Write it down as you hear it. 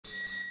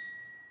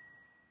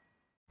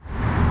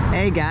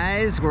Hey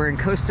guys, we're in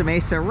Costa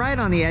Mesa, right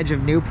on the edge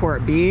of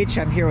Newport Beach.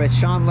 I'm here with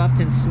Sean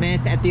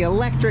Lufton-Smith at the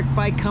Electric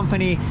Bike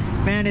Company.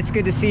 Man, it's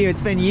good to see you.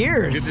 It's been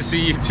years. Good to see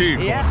you too.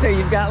 Yeah, so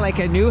you've got like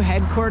a new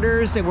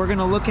headquarters, and we're going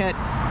to look at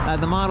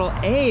the Model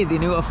A, the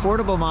new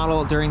affordable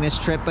model during this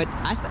trip, but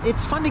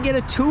it's fun to get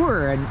a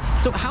tour. And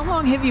so how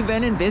long have you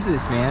been in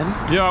business, man?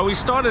 Yeah, we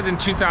started in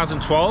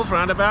 2012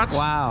 roundabout.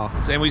 Wow.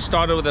 And we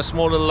started with a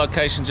small little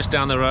location just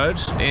down the road,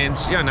 and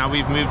yeah, now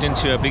we've moved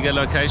into a bigger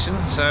location.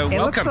 So it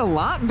looks a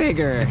lot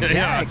bigger.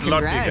 Yeah, it's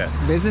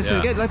congrats. A lot bigger. Business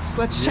is good.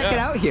 Let's check it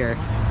out here.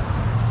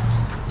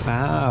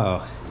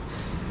 Wow.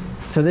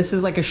 So this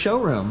is like a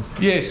showroom.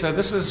 Yeah, so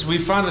we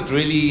found it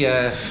really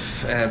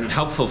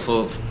helpful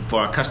for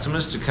our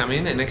customers to come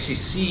in and actually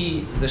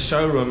see the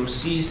showroom,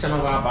 see some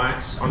of our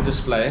bikes on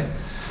display.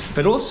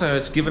 But also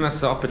it's given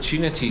us the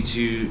opportunity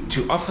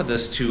to offer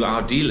this to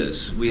our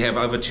dealers. We have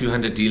over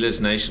 200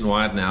 dealers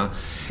nationwide now,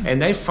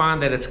 and they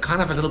find that it's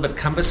kind of a little bit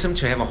cumbersome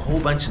to have a whole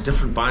bunch of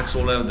different bikes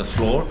all over the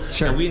floor.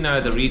 Sure. And we know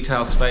the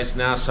retail space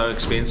now is so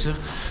expensive.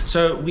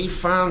 So we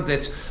found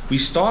that we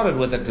started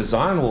with a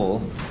design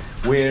wall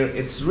where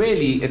it's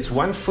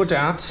 1 foot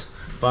out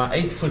by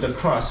 8 foot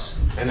across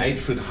and 8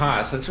 foot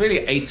high. So it's really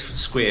 8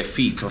 square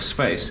feet of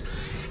space.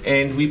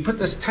 And we put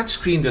this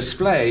touchscreen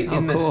display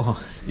in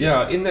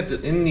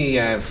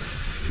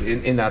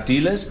our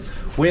dealers,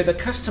 where the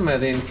customer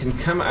then can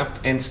come up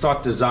and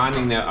start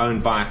designing their own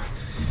bike,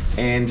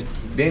 and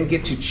then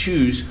get to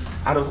choose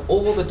out of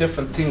all the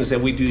different things that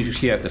we do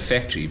here at the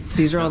factory.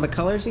 These are all the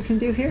colors you can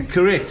do here?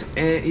 Correct.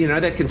 You know,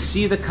 they can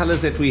see the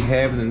colors that we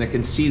have, and then they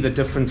can see the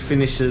different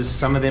finishes.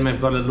 Some of them have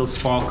got a little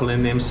sparkle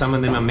in them, some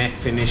of them are matte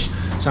finish,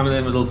 some of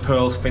them a little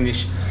pearl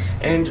finish.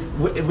 And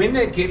when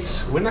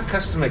a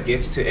customer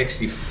gets to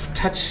actually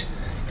touch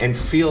and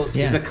feel,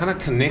 there's a kind of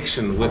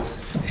connection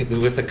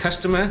with the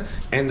customer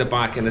and the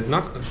bike, and it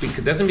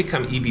doesn't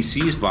become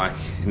EBC's bike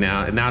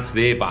now it's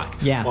their bike.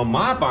 Yeah. Well,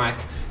 my bike,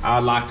 I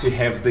like to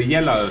have the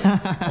yellow,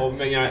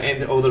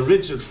 or the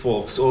rigid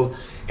forks,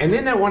 and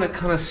then they want to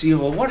kind of see,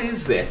 well, what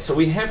is that? So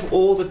we have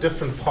all the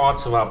different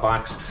parts of our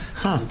bikes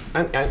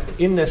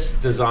in this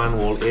design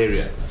wall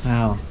area.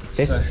 Wow.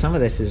 Some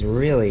of this is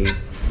really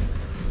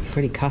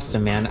pretty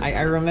custom, man.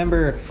 I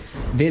remember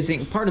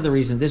visiting. Part of the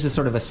reason this is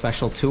sort of a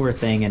special tour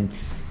thing, and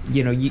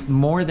you know,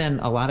 more than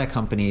a lot of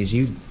companies,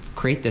 you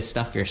create this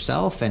stuff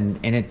yourself, and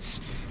it's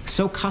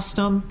so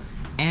custom,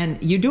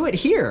 and you do it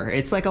here.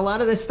 It's like a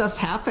lot of this stuff's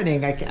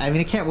happening. I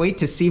mean, I can't wait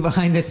to see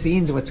behind the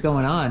scenes what's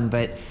going on.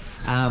 But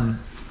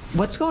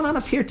what's going on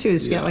up here too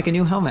is you got like a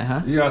new helmet,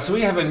 huh? Yeah, so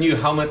we have a new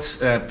helmet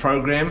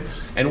program,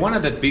 and one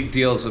of the big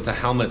deals with the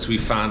helmets, we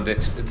found that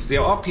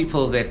there are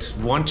people that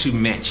want to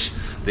match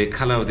the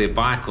color of their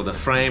bike or the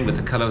frame with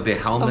the color of their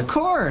helmet. Of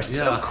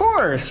course,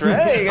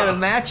 right? You gotta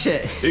match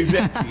it.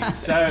 Exactly.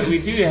 So we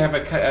do have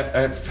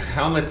a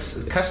helmet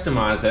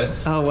customizer.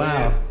 Oh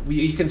wow!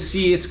 You can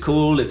see it's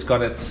cool. It's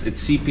got it's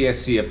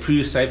CPSC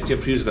approved, safety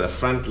approved. It's got a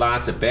front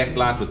light, a back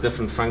light with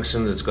different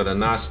functions. It's got a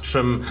nice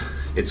trim.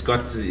 It's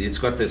got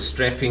the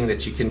strapping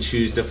that you can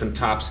choose different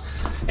types.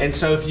 And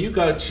so if you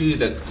go to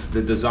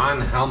the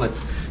design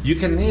helmet, you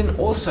can then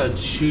also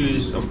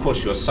choose, of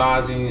course, your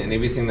sizing and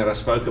everything that I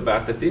spoke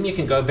about, but then you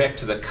can go back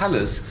to the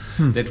colors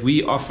that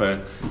we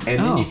offer, and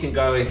then you can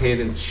go ahead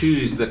and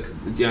choose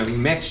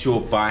match your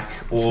bike.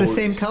 It's the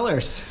same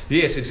colors.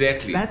 Yes,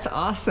 exactly. That's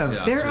awesome.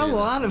 Yeah, there are a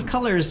lot of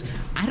colors.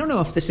 I don't know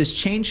if this has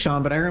changed,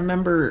 Sean, but I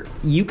remember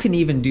you can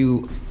even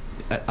do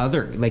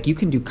you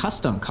can do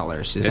custom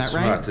colors. Is that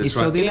right? That's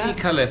right. Any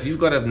color, if you've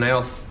got a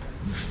nail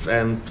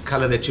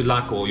color that you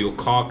like, or your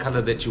car color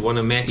that you want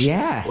to match,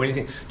 or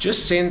anything,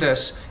 just send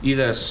us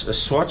either a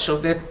swatch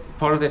of that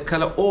part of that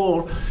color,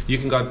 or you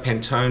can go to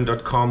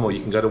Pantone.com, or you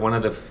can go to one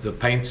of the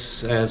paint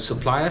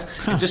suppliers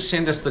and just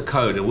send us the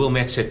code, and we'll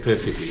match that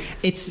perfectly.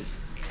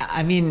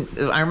 I mean,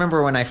 I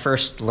remember when I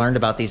first learned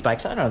about these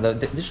bikes, I don't know,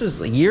 this was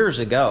years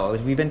ago.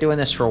 We've been doing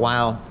this for a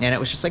while, and it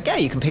was just like, yeah,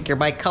 you can pick your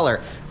bike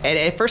color. And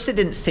at first it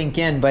didn't sink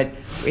in, but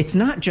it's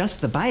not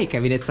just the bike. I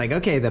mean, it's like,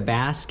 okay, the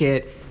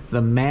basket,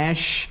 the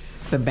mesh,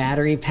 the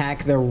battery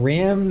pack, the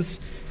rims,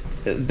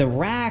 the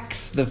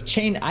racks, the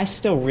chain. I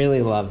still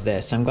really love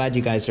this. I'm glad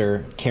you guys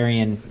are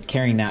carrying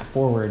that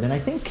forward. And I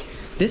think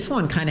this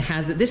one kind of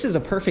has it. This is a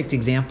perfect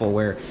example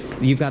where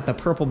you've got the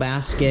purple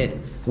basket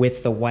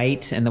with the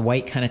white, and the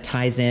white kind of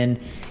ties in.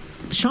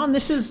 Sean,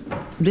 this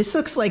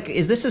looks like,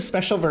 is this a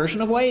special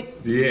version of white?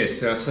 Yes,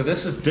 so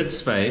this is Dit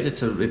Spade.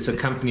 It's a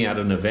company out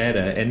of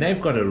Nevada, and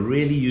they've got a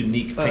really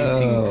unique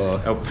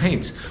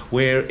paint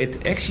where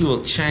it actually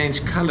will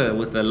change color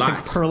with the light.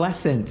 It's like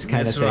pearlescent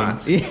kind of thing.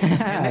 That's right.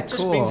 Yeah, and it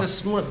just brings a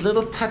small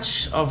little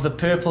touch of the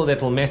purple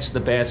that will match the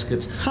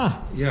basket. Huh.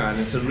 Yeah, and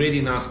it's a really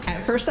nice case.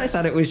 At first I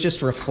thought it was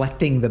just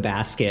reflecting the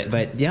basket,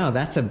 but yeah,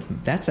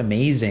 that's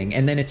amazing.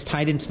 And then it's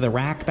tied into the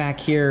rack back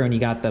here, and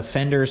you got the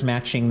fenders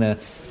matching the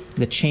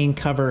chain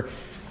cover.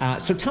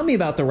 So tell me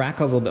about the rack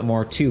a little bit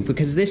more too,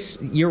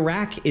 because your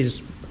rack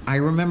is I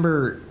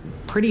remember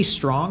pretty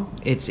strong.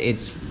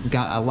 It's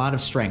got a lot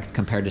of strength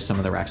compared to some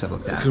of the racks I've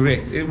looked at.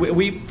 Correct.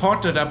 We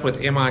partnered up with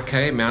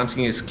MIK,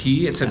 Mounting is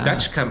Key. It's a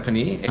Dutch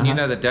company, and you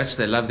know the Dutch,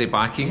 they love their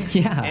biking.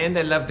 Yeah. And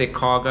they love their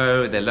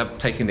cargo. They love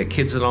taking their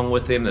kids along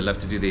with them. They love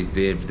to do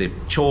their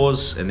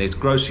chores and their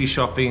grocery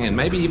shopping, and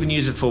maybe even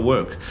use it for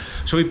work.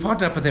 So we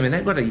partnered up with them, and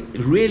they've got a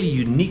really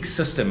unique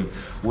system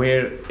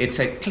where it's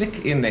a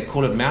click in, they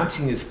call it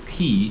Mounting is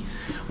Key,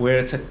 where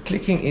it's a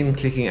clicking in,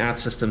 clicking out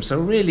system. So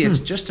really it's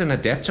just an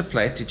adapter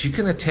plate that you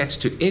can attach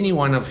to any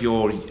one of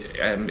your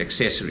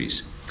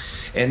accessories,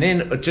 and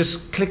then it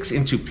just clicks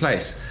into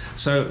place.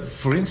 So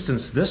for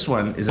instance, this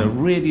one is a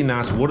really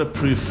nice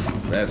waterproof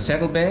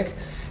saddlebag,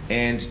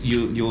 and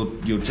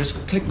you'll just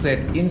click that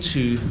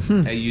into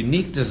a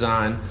unique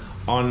design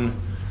on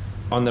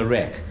the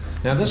rack.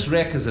 Now this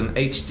rack is an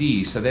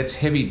HD, so that's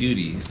heavy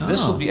duty. So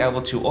this will be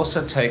able to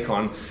also take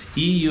on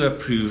EU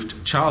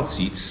approved child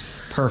seats.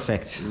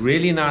 Perfect.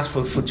 Really nice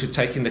for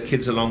taking the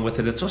kids along with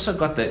it. It's also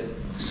got the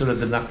sort of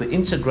the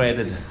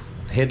integrated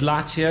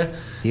headlight here.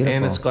 Beautiful.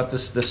 And it's got the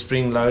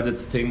spring loaded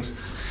things.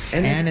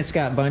 And it's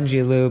got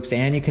bungee loops,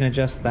 and you can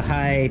adjust the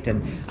height.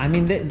 And I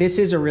mean, this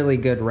is a really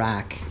good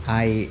rack.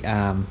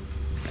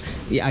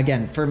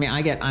 Again, for me,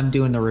 I'm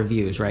doing the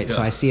reviews, right? Yeah.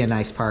 So I see a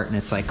nice part, and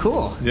it's like,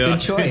 cool, good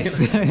choice.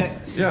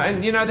 Yeah,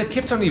 and you know, they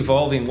kept on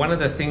evolving. One of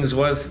the things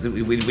was that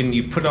when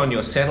you put on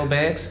your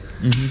saddlebags,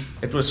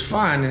 it was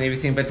fine and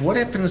everything, but what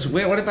happens,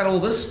 what about all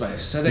this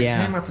space? So they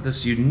came up with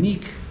this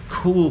unique,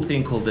 cool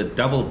thing called the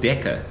double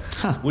decker,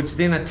 which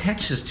then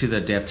attaches to the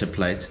adapter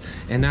plate,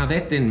 and now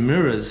that then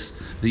mirrors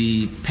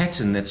the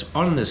pattern that's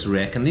on this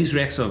rack, and these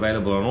racks are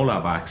available on all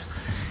our bikes.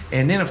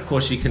 And then of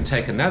course you can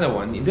take another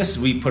one. This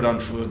we put on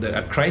for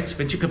a crate,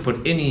 but you can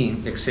put any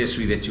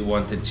accessory that you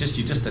want. You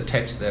just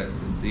attach the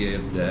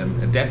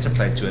adapter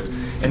plate to it,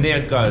 and there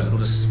it goes. It'll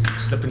just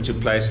slip into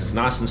place. It's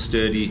nice and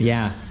sturdy.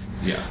 Yeah.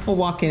 Yeah. Well,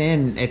 walking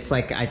in, it's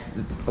like,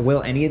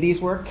 will any of these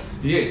work?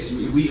 Yes,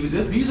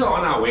 these are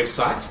on our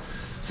website.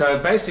 So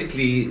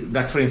basically,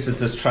 like for instance,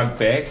 this trunk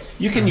bag,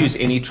 you can use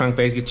any trunk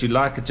bag that you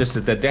like. It's just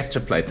the adapter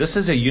plate. This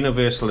is a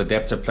universal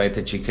adapter plate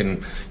that you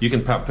can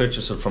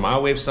purchase it from our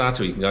website,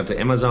 or you can go to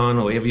Amazon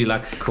or wherever you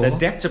like. Cool. The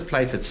adapter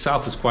plate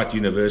itself is quite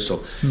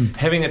universal.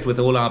 Having it with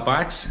all our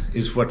bikes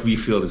is what we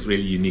feel is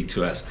really unique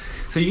to us.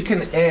 So you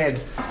can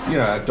add, you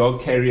know, a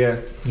dog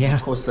carrier,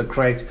 of course the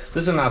crate.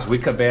 This is a nice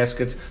wicker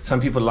basket. Some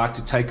people like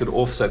to take it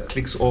off so it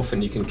clicks off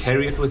and you can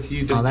carry it with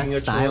you. Oh, that's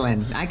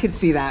styling. I could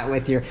see that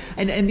with your,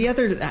 and the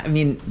other, I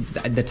mean,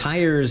 the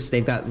tires,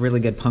 they've got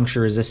really good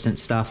puncture resistant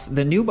stuff.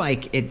 The new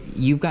bike,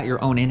 you've got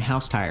your own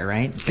in-house tire,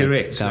 right?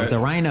 Correct. The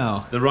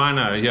Rhino. The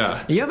Rhino,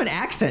 yeah. You have an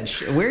accent.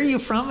 Where are you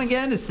from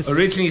again? It's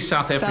originally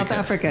South Africa. South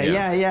Africa,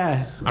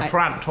 yeah. I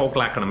try to talk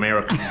like an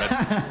American,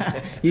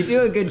 but you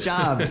do a good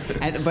job.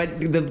 But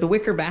the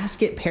wicker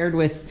basket paired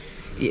with,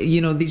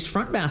 you know, these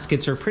front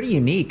baskets are pretty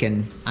unique,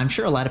 and I'm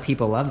sure a lot of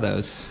people love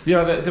those.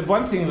 Yeah, the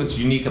one thing that's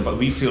unique about,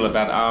 we feel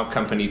about our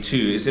company too,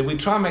 is that we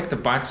try and make the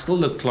bike still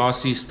look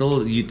classy,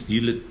 still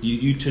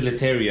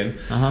utilitarian.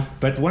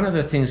 But one of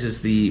the things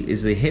is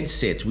the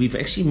headset. We've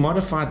actually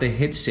modified the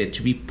headset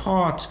to be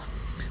part,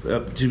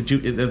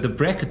 the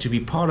bracket to be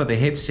part of the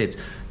headset,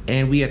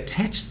 and we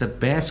attach the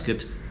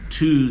basket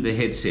to the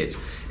headset,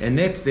 and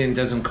that then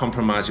doesn't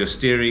compromise your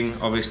steering.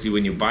 Obviously,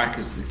 when your bike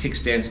is, the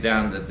kickstand's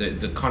down,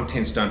 the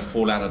contents don't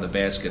fall out of the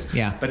basket.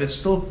 Yeah. But it's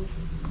still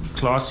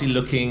classy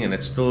looking, and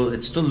it still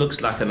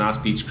looks like a nice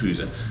beach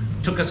cruiser.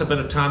 Took us a bit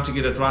of time to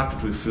get it right,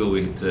 but we feel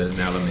we hit the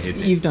nail on the head.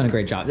 You've done a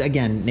great job.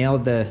 Again,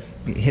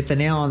 hit the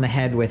nail on the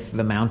head with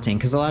the mounting,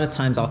 because a lot of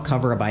times I'll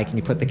cover a bike and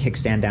you put the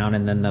kickstand down,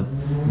 and then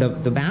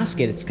the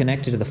basket, it's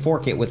connected to the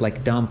fork, it would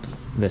like dump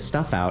the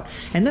stuff out.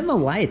 And then the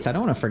lights, I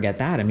don't want to forget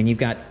that. I mean, you've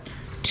got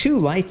 2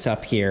 lights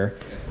up here.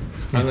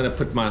 I'm going to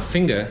put my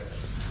finger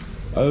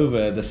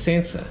over the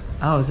sensor.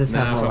 Oh, is this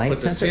not a light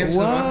sensor?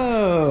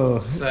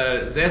 Whoa! On,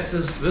 so this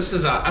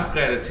is our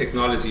upgraded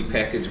technology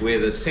package where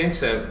the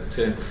sensor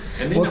turns.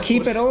 Well,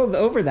 keep it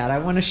over that. I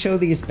want to show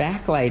these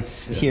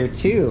backlights here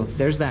too.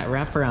 There's that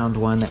wraparound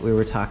one that we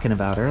were talking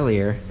about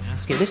earlier.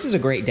 This is a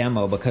great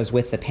demo, because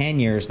with the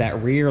panniers,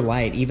 that rear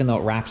light, even though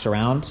it wraps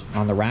around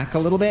on the rack a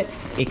little bit,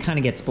 it kind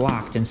of gets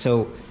blocked. And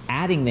so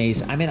adding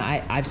these, I mean,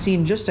 I've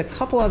seen just a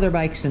couple other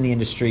bikes in the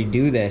industry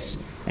do this,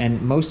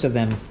 and most of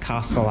them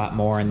cost a lot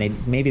more, and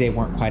maybe they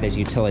weren't quite as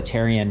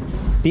utilitarian.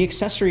 The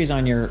accessories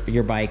on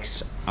your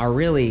bikes are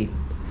really,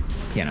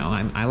 you know,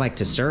 I like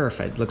to surf.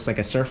 It looks like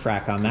a surf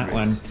rack on that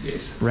one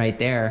right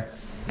there.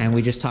 And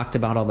we just talked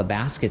about all the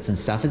baskets and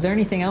stuff. Is there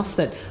anything else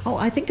that,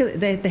 I think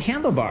the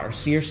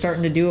handlebars, you're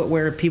starting to do it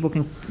where people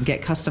can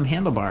get custom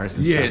handlebars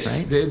and stuff,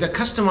 right? The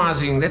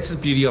customizing, that's the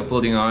beauty of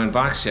building our own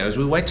bike shows.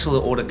 We wait till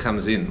the order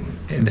comes in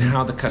and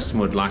how the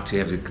customer would like to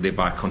have their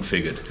bike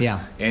configured.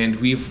 Yeah. And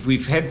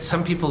we've had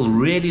some people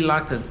really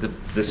like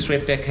the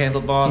swept back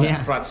handlebar, the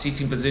upright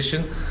seating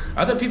position.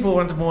 Other people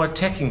want a more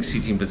attacking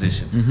seating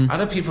position.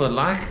 Other people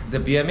like the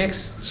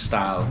BMX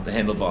style, the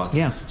handlebars.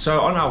 Yeah. So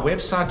on our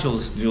website,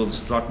 you'll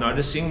start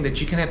noticing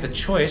that you can have the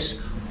choice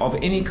of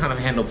any kind of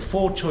handle,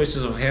 4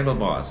 choices of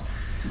handlebars.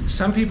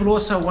 Some people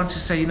also want to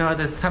say, you know,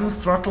 the thumb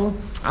throttle,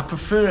 I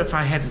prefer if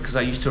I had it, because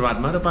I used to ride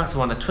motorbikes, I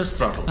want a twist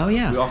throttle. Oh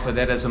yeah. We offer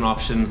that as an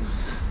option.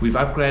 We've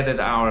upgraded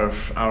our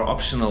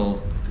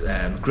optional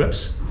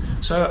grips.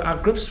 So our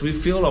grips, we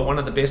feel, are one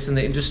of the best in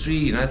the industry.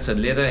 You know, it's a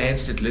leather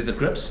handset leather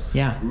grips.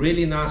 Yeah.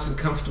 Really nice and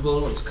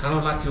comfortable. It's kind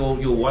of like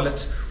your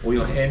wallet or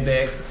your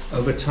handbag.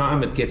 Over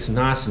time, it gets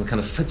nice and kind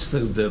of fits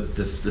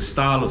the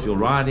style of your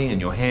riding and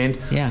your hand.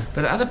 Yeah.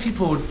 But other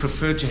people would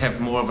prefer to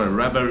have more of a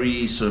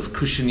rubbery, sort of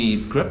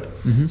cushiony grip.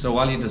 So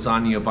while you're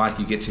designing your bike,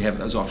 you get to have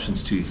those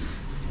options too.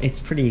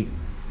 It's pretty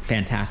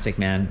fantastic,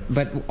 man.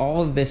 But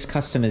all of this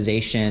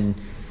customization,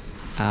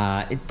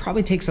 it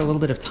probably takes a little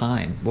bit of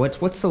time.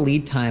 What's the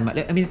lead time?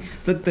 I mean,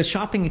 the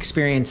shopping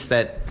experience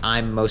that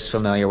I'm most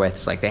familiar with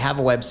is like they have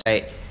a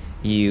website,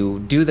 you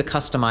do the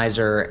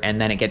customizer,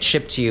 and then it gets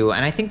shipped to you.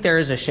 And I think there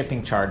is a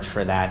shipping charge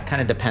for that.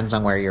 Kind of depends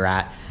on where you're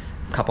at,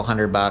 a couple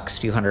 $100,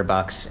 few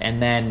 $100,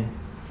 and then.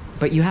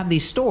 But you have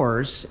these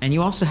stores, and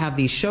you also have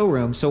these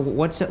showrooms. So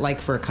what's it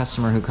like for a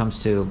customer who comes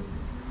to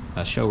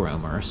a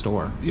showroom or a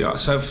store? Yeah,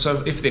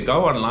 so if they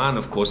go online,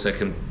 of course they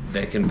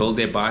can build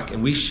their bike,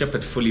 and we ship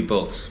it fully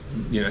built.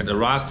 You know, it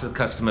arrives to the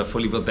customer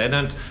fully built. They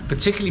don't,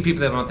 particularly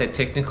people that aren't that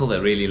technical, they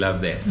really love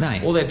that.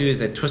 Nice. All they do is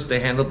they twist their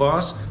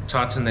handlebars,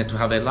 tighten it to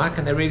how they like,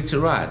 and they're ready to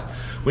ride.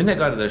 When they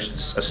go to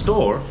a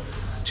store,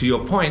 to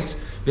your point,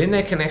 then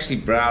they can actually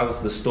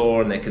browse the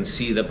store and they can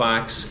see the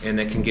bikes and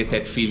they can get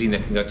that feeling. They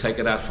can go take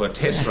it out for a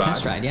test ride.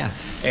 Test ride, yeah.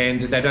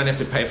 And they don't have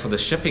to pay for the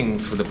shipping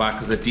for the bike,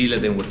 because the dealer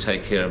then would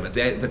take care of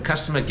it. The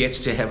customer gets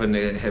to have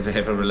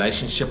a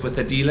relationship with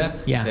the dealer.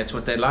 Yeah. That's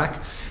what they like.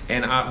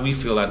 And we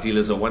feel our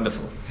dealers are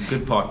wonderful,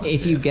 good partners.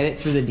 If you get it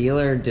through the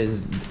dealer,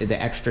 does the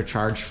extra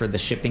charge for the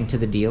shipping to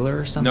the dealer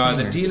or something? No,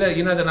 the dealer,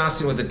 you know, the nice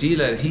thing with the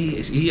dealer,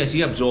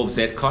 he absorbs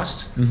that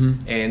cost,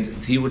 and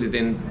he would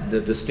then,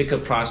 the sticker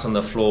price on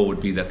the floor would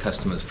be the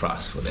customer's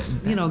price for that.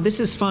 You know, this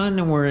is fun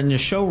and we're in the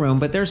showroom,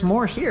 but there's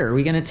more here. Are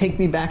we going to take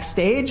me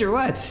backstage or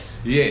what?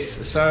 Yes,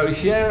 so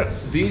here,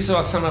 these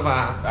are some of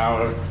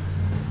our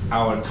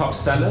top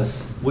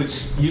sellers,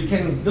 which you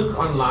can look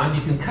online.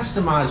 You can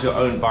customize your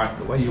own bike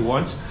the way you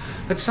want.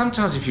 But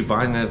sometimes if you're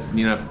buying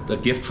a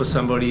gift for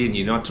somebody and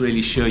you're not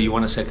really sure, you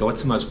want to say, okay,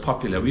 what's the most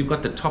popular? We've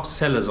got the top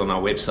sellers on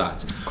our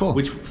website. Cool.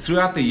 Which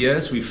throughout the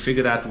years we've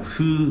figured out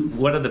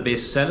what are the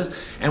best sellers,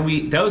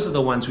 and those are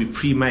the ones we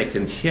pre-make,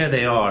 and here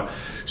they are.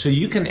 So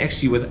you can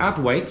actually, without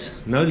wait,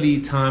 no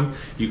lead time,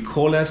 you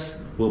call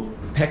us, we'll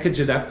package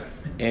it up,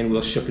 and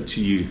we'll ship it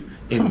to you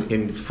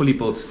in fully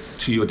built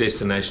to your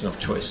destination of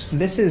choice.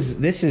 This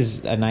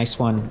is a nice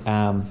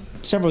one.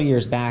 Several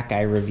years back,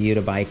 I reviewed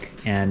a bike,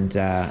 and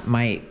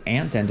my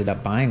aunt ended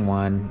up buying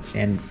one,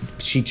 and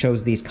she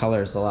chose these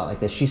colors a lot like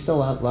this. She still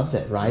loves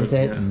it, rides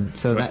it, and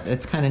so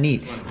that's kind of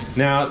neat.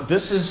 Now,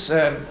 this is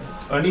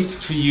only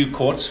for you,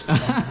 Court.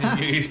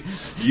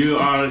 you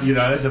are, you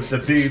know, the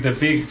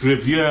big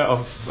reviewer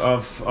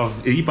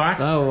of e-bikes.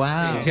 Oh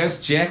wow! Here's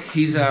Jack.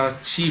 He's our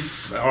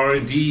chief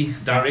R&D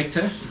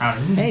director.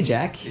 Hey,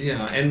 Jack.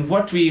 Yeah, and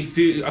what we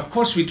do, of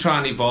course, we try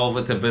and evolve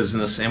with the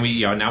business, and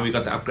now we've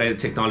got the upgraded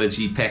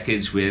technology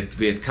package where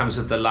it comes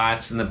with the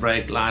lights and the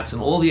brake lights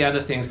and all the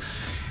other things.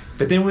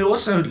 But then we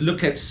also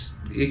look at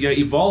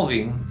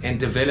evolving and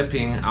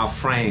developing our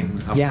frame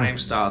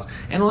styles,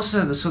 and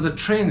also the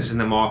trends in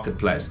the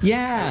marketplace.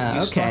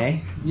 Yeah,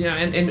 okay.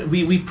 And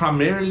we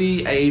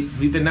primarily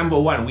we're the number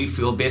one, we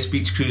feel, best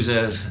beach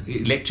cruiser,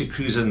 electric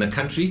cruiser in the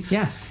country.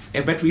 Yeah.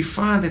 But we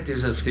find that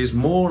there's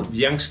more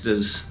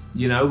youngsters.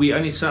 You know, we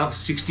only sell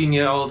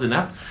 16-year-old and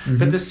up,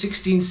 but the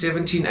 16,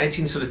 17,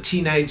 18 sort of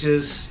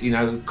teenagers, you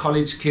know,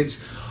 college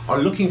kids are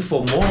looking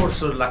for more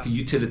sort of like a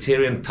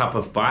utilitarian type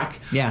of bike,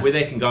 where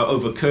they can go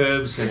over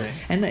curbs.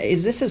 And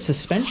is this a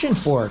suspension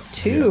fork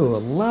too?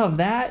 Yeah. Love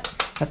that.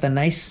 Got the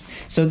nice.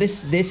 So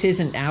this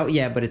isn't out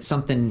yet, but it's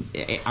something.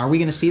 Are we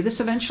going to see this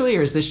eventually,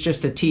 or is this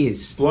just a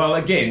tease? Well,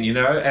 again, you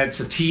know, it's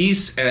a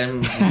tease,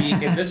 and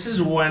this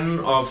is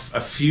one of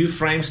a few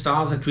frame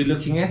styles that we're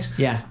looking at.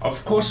 Yeah.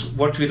 Of course,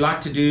 what we'd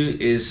like to do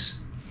is,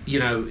 you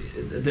know,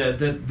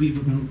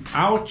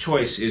 our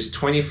choice is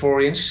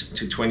 24-inch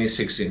to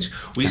 26-inch.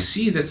 We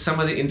see that some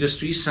of the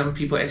industries, some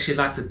people actually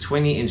like the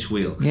 20-inch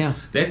wheel. Yeah.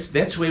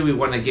 That's where we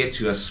want to get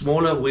to, a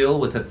smaller wheel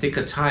with a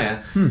thicker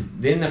tire.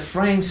 Then the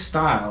frame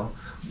style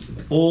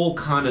all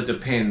kind of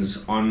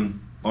depends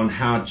on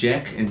how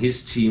Jack and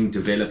his team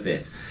develop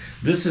that.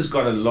 This has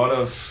got a lot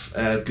of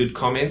good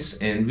comments,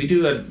 and we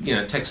do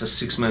it takes us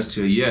 6 months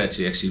to a year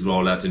to actually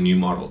roll out a new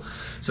model.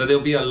 So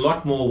there'll be a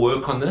lot more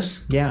work on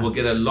this. Yeah. We'll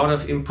get a lot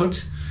of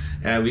input.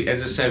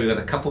 As I say, we've got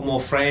a couple more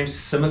frames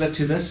similar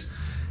to this,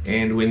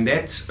 and when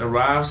that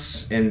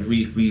arrives and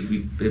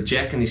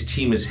Jack and his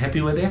team is happy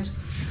with that,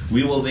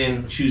 we will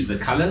then choose the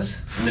colors.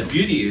 And the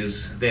beauty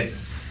is that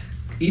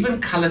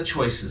even color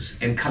choices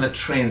and color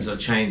trends are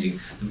changing.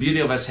 The beauty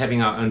of us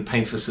having our own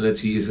paint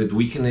facility is that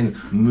we can then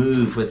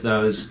move with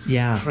those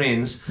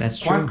trends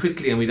quite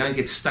quickly, and we don't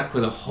get stuck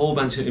with a whole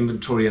bunch of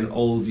inventory and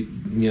old,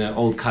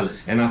 old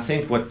colors. And I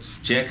think what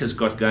Jack has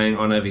got going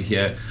on over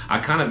here, I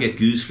kind of get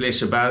goose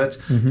flesh about it,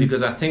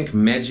 because I think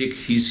magic,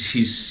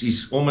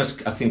 he's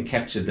almost, I think,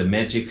 captured the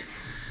magic.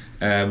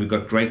 We've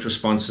got great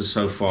responses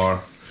so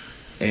far.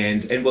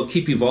 And we'll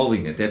keep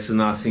evolving it. That's the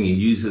nice thing. He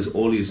uses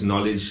all his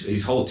knowledge,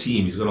 his whole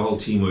team. He's got a whole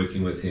team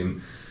working with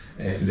him,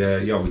 and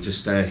we just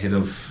stay ahead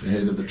of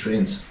the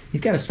trends.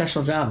 You've got a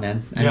special job,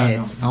 man. I mean,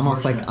 it's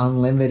almost like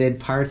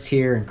unlimited parts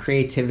here and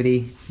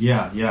creativity.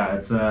 Yeah.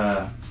 It's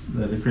the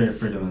creative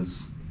freedom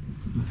is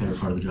my favorite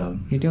part of the job.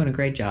 You're doing a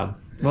great job.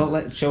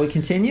 Well, shall we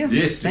continue?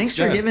 Yes. Thanks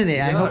for giving it.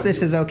 I hope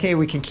this is okay.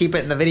 We can keep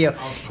it in the video.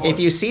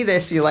 If you see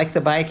this, you like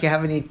the bike, you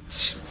have any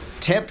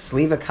tips,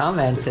 leave a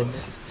comment. And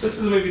this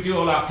is where we do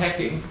all our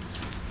packing.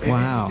 And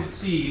wow. As you can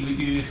see, we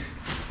do.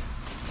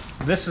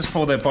 This is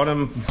for the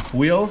bottom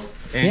wheel,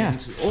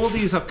 and all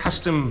these are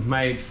custom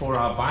made for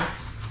our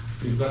bikes.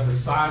 We've got the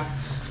side.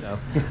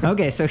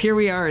 Okay, so here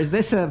we are. Is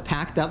this a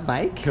packed up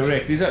bike?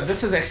 Correct.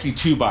 This is actually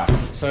 2 bikes.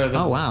 So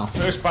the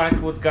first bike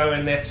would go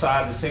in that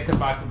side, the second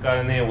bike would go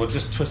in there. We'll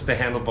just twist the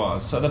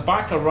handlebars. So the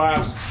bike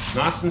arrives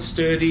nice and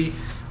sturdy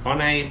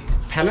on a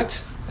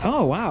pallet.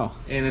 Oh, wow.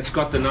 And it's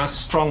got the nice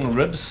strong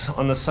ribs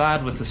on the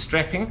side with the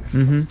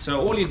strapping.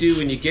 So all you do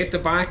when you get the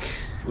bike,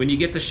 when you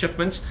get the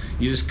shipment,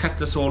 you just cut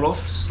this all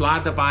off,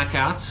 slide the bike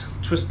out,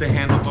 twist the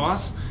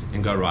handlebars,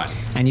 and go riding.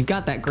 And you've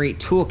got that great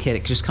toolkit.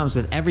 It just comes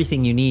with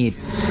everything you need.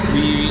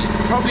 We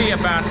probably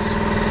about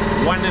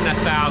 1 in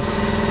 1,000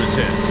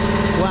 returns.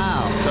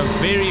 Wow. So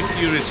very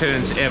few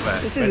returns ever.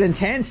 This is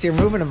intense. You're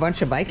moving a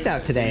bunch of bikes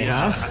out today,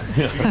 huh?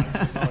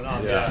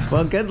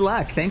 Well, good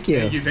luck. Thank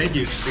you. Thank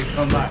you.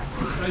 Fun bikes.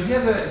 So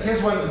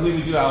here's one where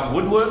we do our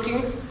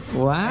woodworking.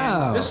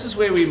 Wow. And this is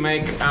where we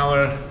make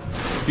our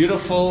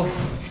beautiful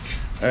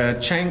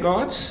chain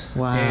guards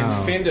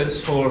and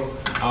fenders for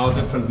our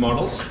different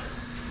models.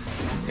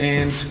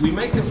 And we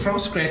make them from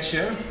scratch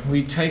here.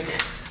 We take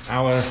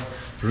our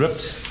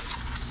ripped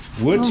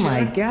wood. Oh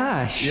my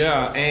gosh.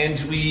 Yeah,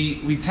 and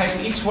we take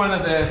each one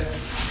of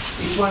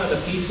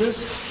the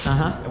pieces.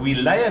 We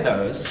layer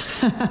those,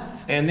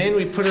 and then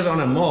we put it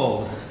on a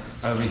mold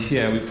over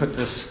here. We put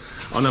this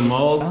on a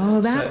mold. Oh,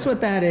 that's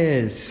what that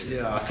is.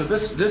 Yeah. So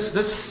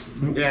this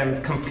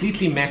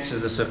completely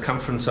matches the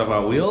circumference of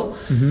our wheel.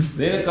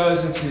 Then it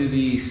goes into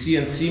the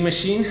CNC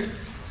machine.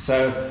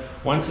 So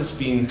once it's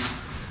been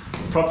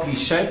properly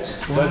shaped,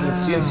 goes in the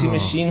CNC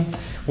machine.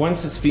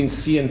 Once it's been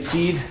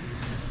CNC'd,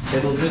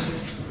 it'll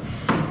just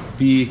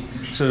be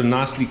sort of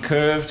nicely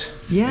curved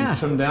and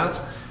trimmed out.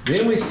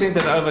 Then we send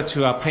it over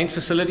to our paint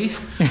facility,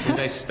 and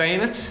they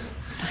stain it,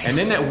 and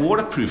then they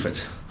waterproof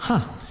it.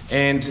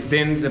 And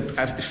then the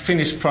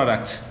finished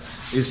product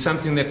is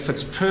something that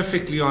fits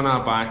perfectly on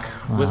our bike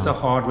with the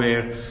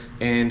hardware,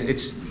 and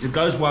it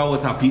goes well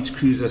with our beach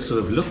cruiser sort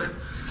of look,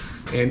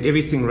 and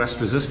everything rust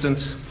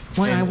resistant.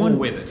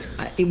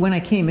 When I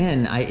came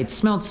in, it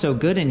smelled so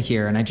good in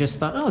here, and I just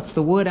thought, oh, it's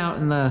the wood out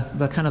in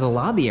the kind of the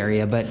lobby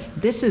area. But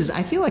this is,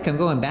 I feel like I'm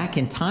going back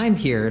in time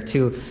here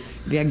to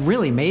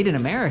really made in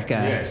America.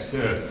 Yes,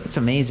 sir. It's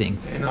amazing.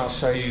 And I'll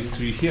show you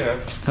through here.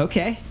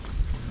 Okay.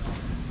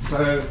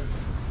 So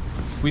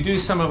we do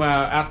some of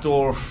our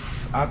outdoor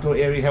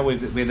area here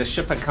where the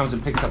shipper comes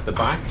and picks up the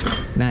bike.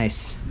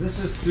 Nice. This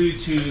is through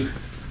to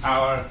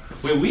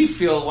where we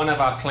feel one of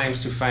our claims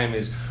to fame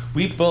is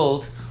we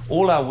build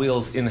all our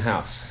wheels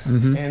in-house.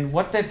 And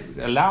what that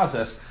allows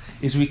us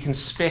is we can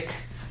spec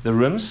the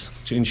rims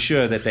to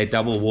ensure that they're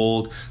double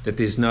walled, that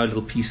there's no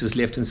little pieces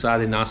left inside,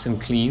 they're nice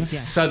and clean.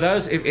 So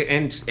those,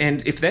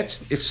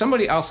 if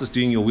somebody else is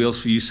doing your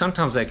wheels for you,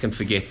 sometimes they can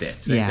forget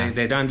that.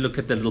 They don't look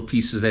at the little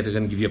pieces that are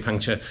going to give you a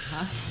puncture.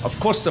 Of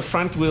course, the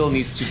front wheel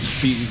needs to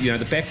be,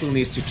 the back wheel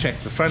needs to track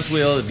the front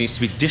wheel, it needs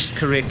to be dished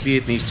correctly,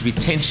 it needs to be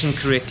tensioned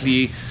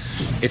correctly,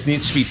 it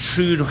needs to be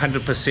true to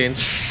 100%.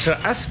 So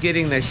us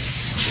getting the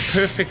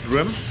perfect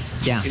rim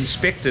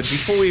inspected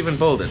before we even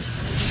build it,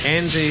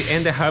 and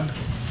the hub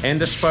and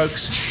the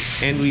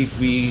spokes, and we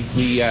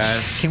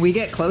can we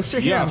get closer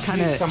here? I'm kind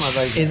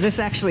of. Is this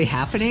actually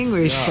happening?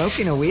 We're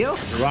spoking a wheel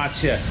right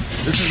here.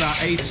 This is our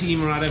A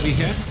team right over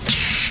here.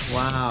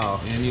 Wow!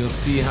 And you'll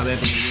see how that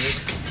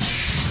works.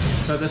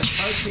 So the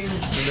spoking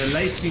and the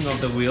lacing of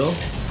the wheel,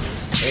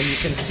 and you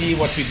can see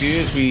what we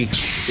do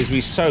is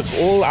we soak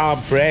all our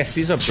brass.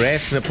 These are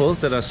brass nipples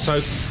that are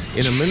soaked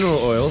in a mineral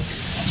oil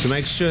to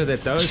make sure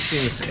that those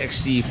things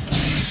actually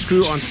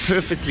screw on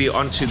perfectly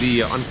onto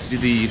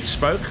the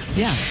spoke.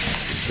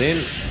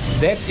 Then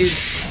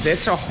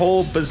that's a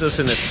whole business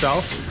in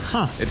itself.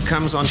 It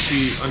comes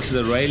onto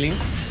the railing,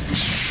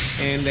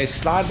 and they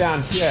slide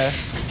down here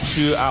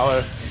to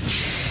our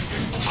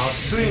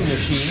screwing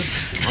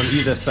machines on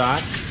either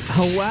side.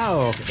 Oh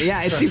wow!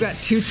 Yeah, you've got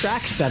 2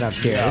 tracks set up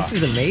here. This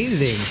is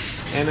amazing.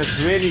 And it's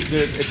really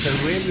good. It's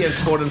a really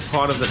important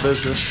part of the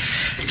business.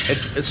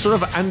 It's sort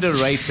of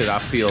underrated, I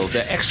feel,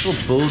 the actual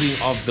building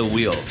of the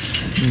wheel.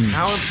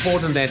 How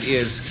important that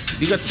is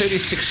you got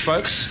 36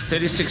 spokes,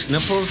 36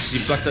 nipples.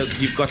 You've got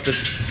the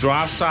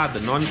drive side, the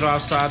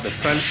non-drive side, the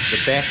front,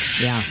 the back.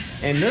 Yeah.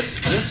 And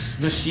this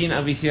machine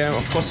over here,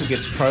 of course, it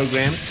gets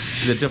programmed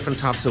to the different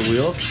types of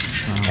wheels.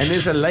 Wow. And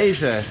there's a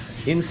laser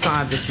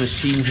inside this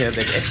machine here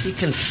that actually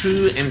can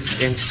true and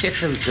set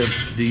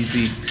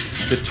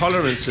the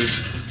tolerances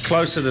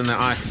closer than the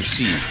eye can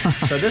see.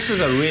 So this is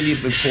a really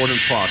important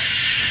part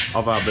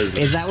of our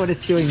business. Is that what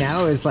it's doing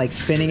now? Is like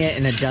spinning it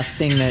and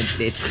adjusting that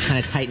it's kind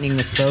of tightening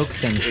the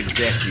spokes and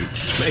exactly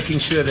making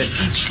sure that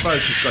each spoke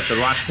has got the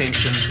right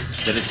tension,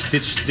 that it's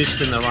stitched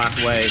in the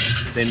right way,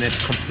 then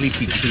that's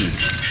completely true.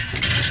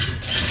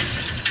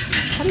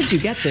 How did you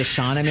get this,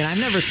 Sean? I mean, I've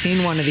never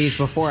seen one of these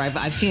before.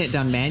 I've seen it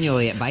done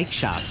manually at bike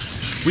shops.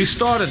 We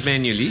started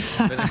manually,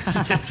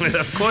 but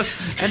of course,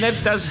 and that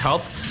does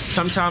help.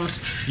 Sometimes,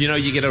 you know,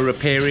 you get a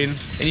repair in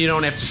and you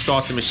don't have to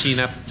start the machine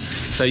up,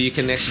 so you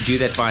can actually do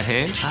that by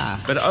hand.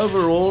 But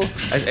overall,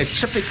 a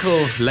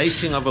typical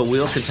lacing of a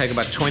wheel can take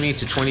about 20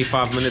 to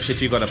 25 minutes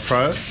if you've got a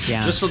pro.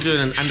 Yeah. This will do it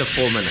in under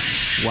 4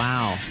 minutes.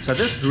 Wow. So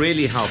this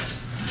really helps.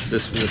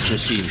 This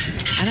machine.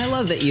 And I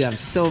love that you have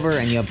silver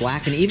and you have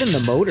black, and even the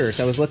motors.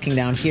 I was looking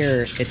down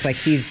here, it's like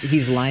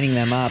he's lining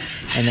them up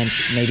and then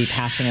maybe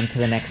passing them to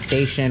the next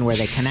station where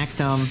they connect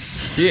them.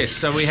 Yes,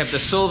 so we have the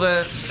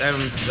silver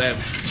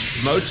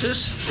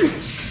motors,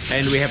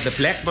 and we have the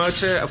black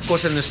motor, of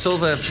course, and the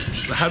silver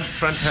hub,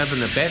 front hub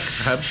and the back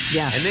hub.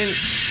 Yeah. And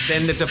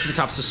then the different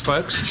types of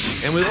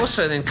spokes. And we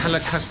also then color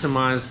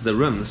customize the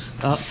rims.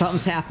 Oh,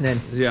 something's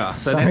happening. Yeah,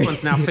 so Sorry. that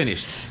one's now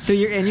finished. So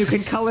you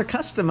can color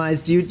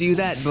customize. Do you do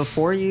that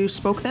before you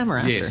spoke them or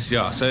after? Yes,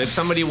 yeah. So if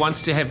somebody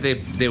wants to have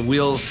their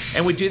wheel,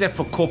 and we do that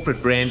for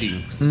corporate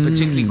branding,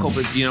 particularly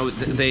corporate, you know,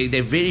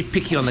 they're very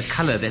picky on the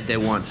color that they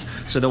want.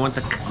 So they want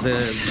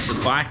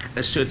the bike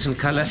a certain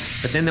color,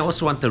 but then they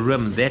also want the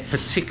rim, that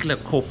particular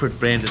corporate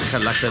branded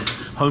color, like the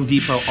Home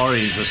Depot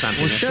orange or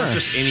something. Well, It's sure. not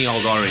just any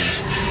old orange.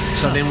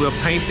 So then we'll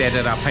paint that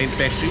at our paint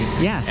factory.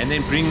 Yeah. And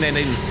then bring that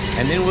in,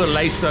 and then we'll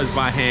lace those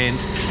by hand,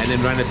 and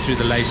then run it through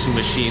the lacing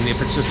machine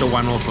if it's just a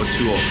 1-off or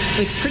 2-off.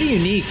 It's pretty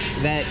unique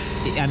that,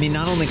 I mean,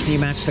 not only can you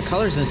match the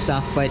colors and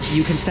stuff, but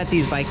you can set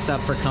these bikes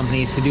up for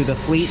companies to do the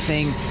fleet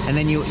thing, and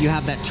then you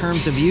have that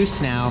terms of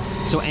use now,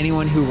 so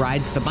anyone who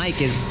rides the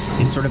bike is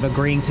sort of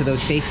agreeing to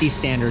those safety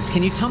standards.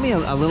 Can you tell me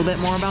a little bit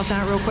more about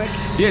that real quick?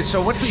 Yeah,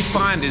 so what we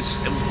find is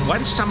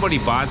once somebody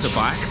buys a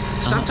bike,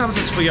 sometimes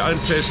it's for your own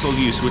personal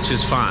use, which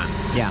is fine.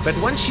 Yeah. But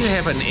once you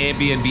have an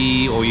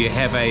Airbnb, or you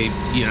have a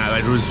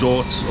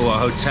resort or a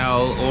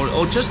hotel,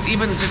 or just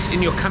even just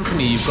in your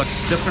company, you've got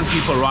different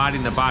people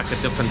riding the bike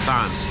at different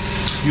times.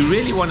 You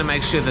really want to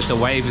make sure that the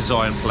waivers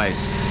are in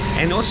place.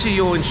 And also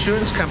your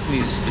insurance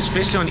companies,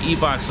 especially on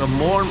e-bikes, are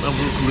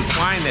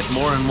requiring that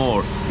more and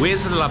more.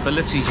 Where's the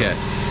liability here?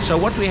 So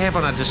what we have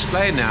on our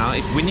display now,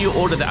 when you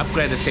order the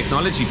upgraded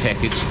technology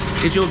package,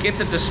 is you'll get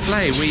the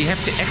display where you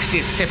have to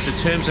actually accept the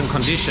terms and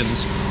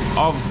conditions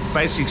of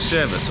basic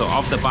service or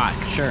of the bike.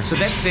 Sure. So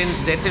that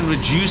then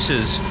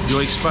reduces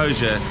your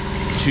exposure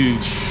to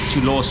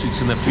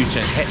lawsuits in the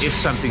future if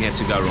something had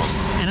to go wrong.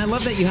 And I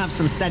love that you have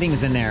some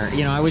settings in there.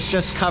 You know, I was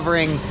just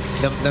covering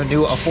the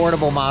new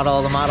affordable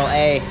model, the Model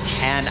A,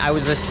 and I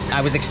was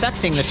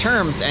accepting the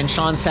terms, and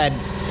Sean said,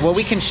 well,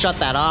 we can shut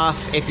that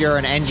off if you're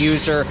an end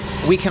user.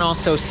 We can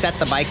also set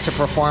the bike to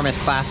perform as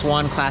Class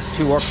 1, Class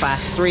 2, or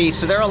Class 3.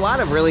 So there are a lot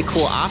of really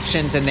cool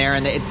options in there,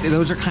 and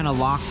those are kind of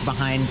locked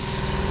behind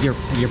your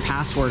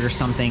password or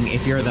something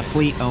if you're the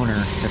fleet owner,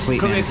 the fleet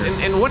Correct.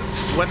 manager. And what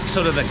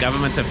sort of the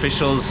government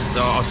officials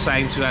are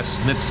saying to us,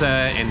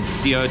 NHTSA and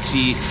DOT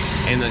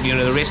and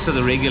the rest of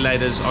the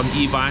regulators on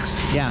e-bikes,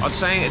 Yeah. are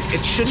saying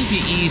it shouldn't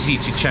be easy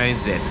to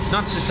change that. It's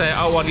not to say,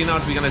 oh well, we're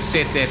going to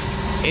set that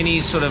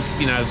any sort of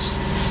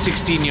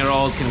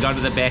 16-year-old can go to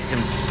the back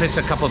and press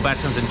a couple of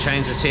buttons and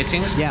change the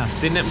settings. Yeah.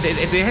 Then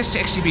there has to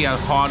actually be a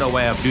harder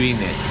way of doing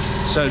that.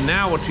 So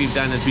now what we've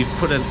done is we've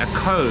put a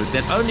code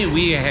that only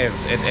we have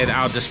at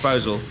our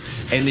disposal,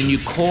 and then you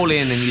call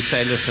in and you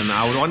say, listen,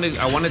 I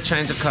want to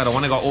change the code. I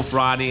want to go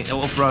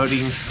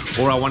off-roading,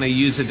 or I want to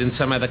use it in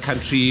some other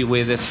country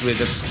where the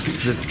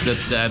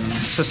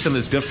system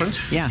is different.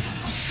 Yeah.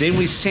 Then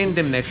we send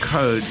them that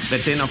code,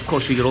 but then of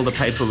course we get all the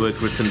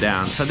paperwork written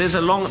down. So there's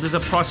a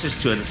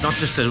process to it. It's not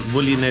just a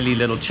willy-nilly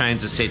little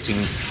change of setting.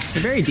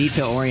 They're very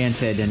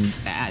detail-oriented, and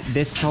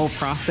this whole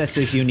process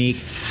is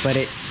unique, but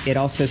it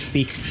also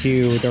speaks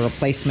to the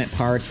replacement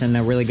parts and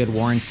the really good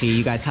warranty.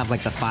 You guys have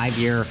like the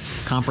 5-year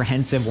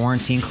comprehensive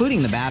warranty,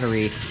 including the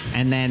battery,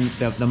 and then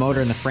the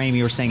motor and the frame,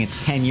 you were saying it's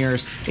 10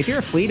 years. If you're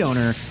a fleet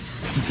owner,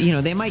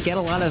 they might get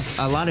a lot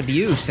of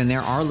use, and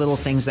there are little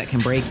things that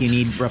can break. You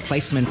need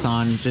replacements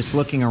on. Just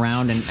looking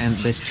around, and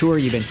this tour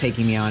you've been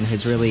taking me on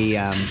has really,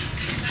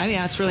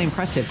 it's really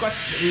impressive.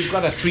 We've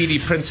got a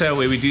 3D printer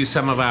where we do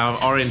some of our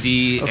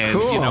R&D, and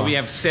cool. We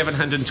have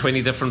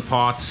 720 different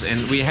parts,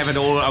 and we have it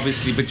all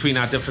obviously between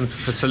our different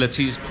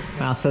facilities.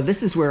 Wow, so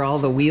this is where all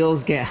the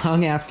wheels get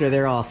hung after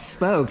they're all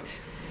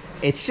spoked.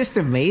 It's just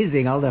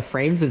amazing, all the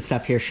frames and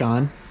stuff here,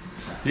 Sean.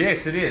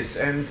 Yes, it is.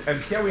 And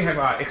here we have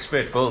our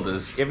expert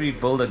builders. Every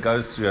builder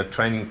goes through a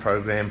training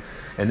program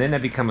and then they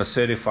become a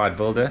certified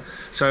builder.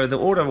 So the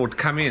order would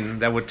come in,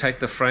 they would take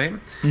the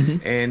frame,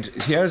 and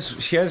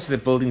here's the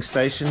building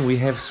station. We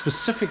have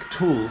specific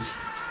tools.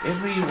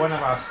 Every one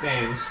of our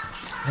stands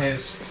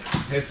has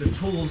the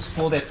tools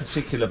for that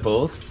particular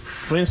build.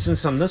 For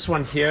instance, on this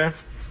one here,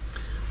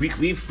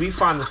 we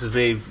find this is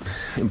very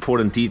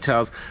important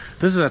details.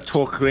 This is a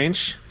torque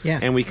wrench,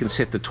 and we can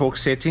set the torque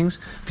settings.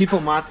 People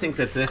might think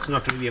that that's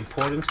not really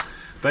important,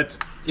 but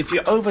if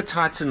you over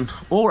tighten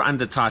or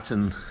under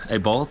tighten a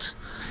bolt,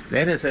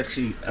 that is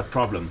actually a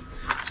problem.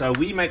 So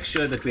we make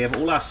sure that we have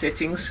all our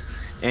settings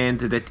and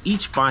that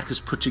each bike is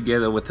put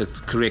together with the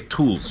correct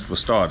tools for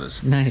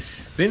starters.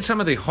 Nice. Then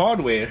some of the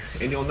hardware,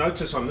 and you'll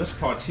notice on this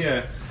part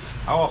here,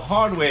 our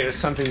hardware is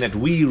something that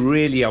we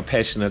really are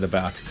passionate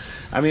about.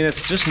 I mean,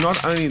 it's just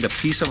not only the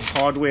piece of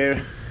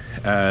hardware,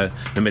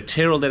 the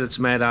material that it's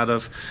made out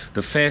of,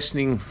 the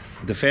fastening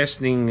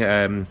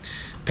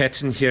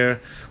pattern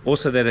here,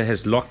 also that it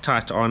has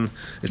Loctite on,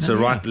 it's the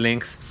right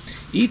length.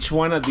 Each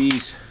one of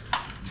these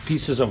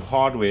pieces of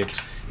hardware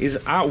is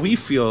we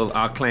feel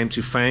our claim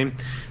to fame,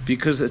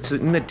 because it's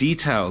in the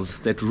details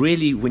that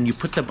really, when you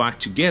put the bike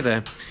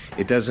together,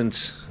 it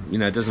doesn't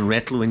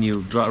rattle when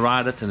you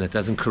ride it, and it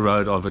doesn't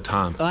corrode over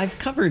time. Well, I've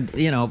covered,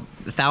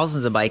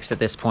 thousands of bikes at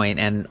this point,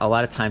 and a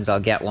lot of times I'll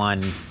get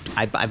one.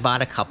 I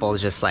bought a couple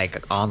just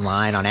like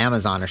online on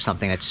Amazon or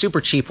something, a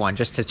super cheap one,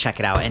 just to check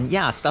it out. And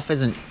yeah, stuff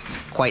isn't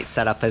quite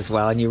set up as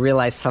well, and you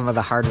realize some of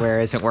the hardware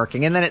isn't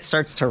working, and then it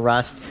starts to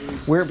rust.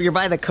 You're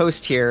by the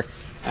coast here,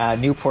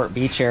 Newport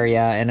Beach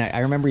area, and I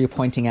remember you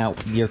pointing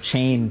out your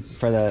chain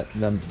for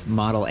the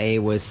Model A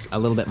was a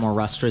little bit more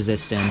rust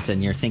resistant,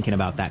 and you're thinking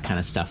about that kind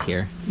of stuff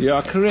here.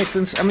 Yeah, correct.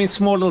 And I mean,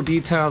 small little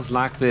details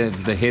like the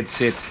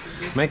headset,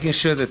 making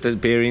sure that the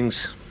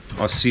bearings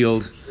are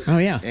sealed. Oh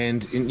yeah.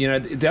 And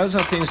those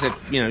are things that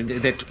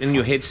that in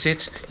your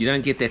headset you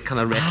don't get that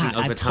kind of rattling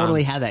over time. I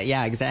totally had that.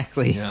 Yeah,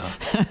 exactly. Yeah.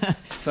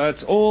 So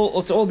it's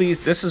all these.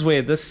 This is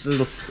where this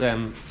little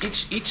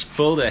each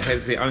builder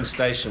has their own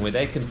station where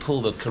they can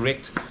pull the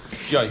correct.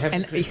 Yeah, you have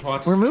the correct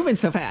parts. We're moving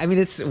so fast. I mean,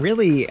 it's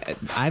really.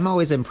 I'm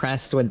always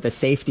impressed with the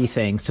safety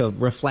thing. So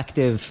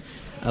reflective.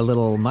 A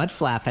little mud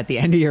flap at the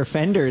end of your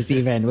fenders,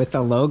 even with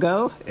the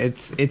logo.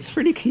 It's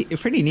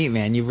pretty neat,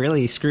 man. You've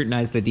really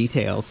scrutinized the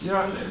details.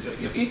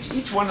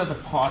 Each one of the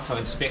parts are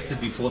inspected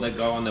before they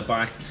go on the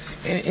bike,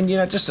 and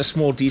just a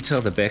small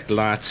detail, the back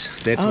lights.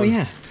 That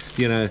one,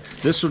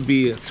 this would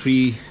be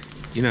three.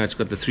 It's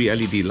got the 3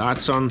 LED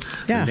lights on,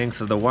 the length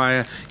of the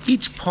wire.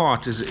 Each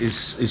part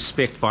is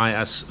spec'd by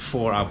us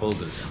for our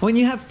builders. When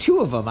you have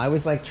two of them, I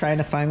was like trying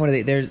to find one of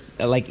the. There's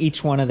like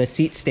each one of the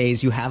seat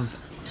stays. You have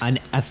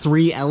a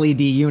 3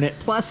 LED unit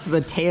plus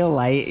the tail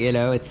light.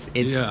 It's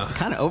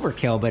kind of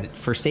overkill, but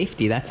for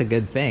safety, that's a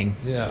good thing.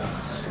 Yeah,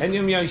 and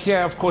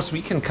here, of course,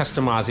 we can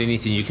customize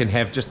anything. You can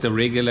have just the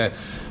regular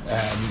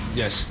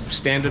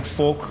standard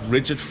fork,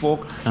 rigid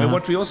fork. But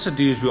what we also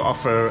do is we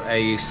offer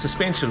a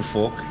suspension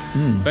fork,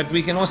 but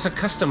we can also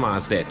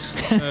customize that.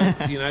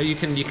 So,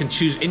 you can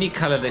choose any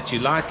color that you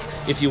like.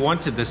 If you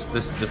wanted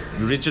the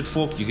rigid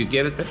fork, you could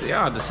get it, but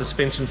the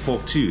suspension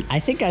fork too. I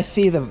think I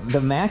see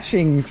the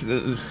matching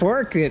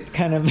fork. It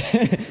kind of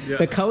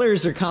the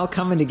colors are all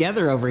coming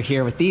together over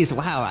here with these.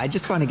 Wow, I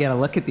just want to get a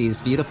look at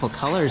these beautiful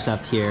colors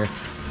up here.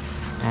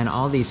 And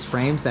all these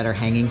frames that are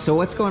hanging. So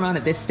what's going on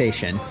at this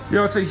station?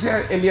 So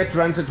here Elliot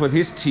runs it with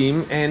his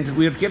team, and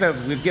we'd get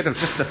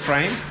just the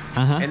frame,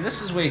 and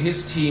this is where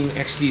his team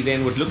actually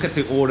then would look at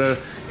the order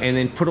and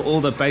then put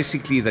all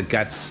basically the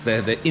guts,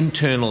 the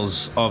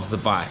internals of the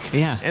bike.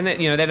 Yeah. And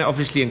that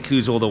obviously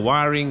includes all the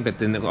wiring, but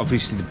then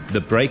obviously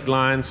the brake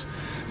lines,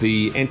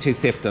 the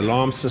anti-theft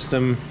alarm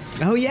system.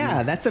 Oh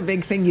yeah, that's a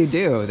big thing you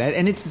do.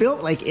 And it's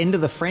built like into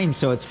the frame,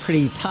 so it's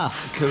pretty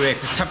tough.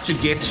 Correct. It's tough to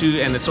get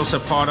to, and it's also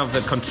part of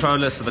the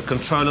controller, so the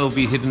controller will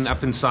be hidden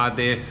up inside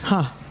there.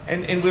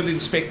 And we'll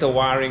inspect the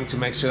wiring to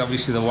make sure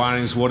obviously the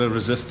wiring is water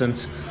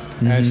resistant.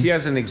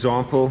 Here's an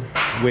example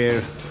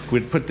where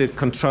we'd put the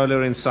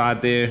controller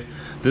inside there.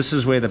 This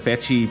is where the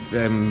battery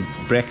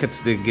bracket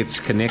that gets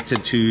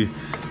connected to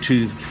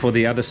for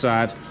the other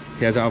side.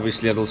 Here's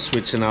obviously a little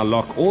switch and our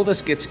lock. All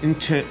this gets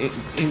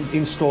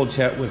installed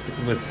here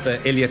with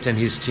Elliot and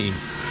his team.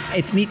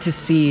 It's neat to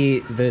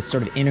see the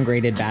sort of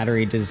integrated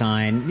battery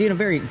design,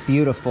 very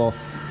beautiful,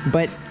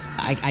 but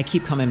I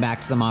keep coming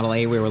back to the Model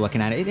A we were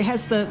looking at. It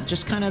has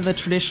just kind of the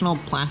traditional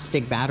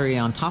plastic battery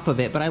on top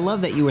of it, but I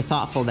love that you were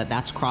thoughtful that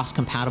that's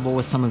cross-compatible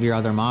with some of your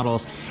other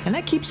models, and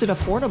that keeps it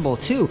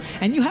affordable too.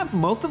 And you have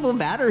multiple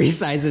battery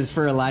sizes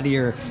for a lot of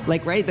your,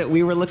 that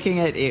we were looking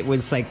at, it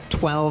was like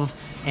 12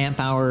 amp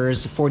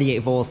hours, 48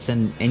 volts,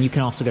 and you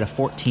can also get a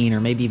 14 or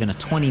maybe even a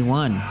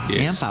 21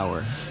 amp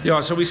hour.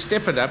 Yeah, so we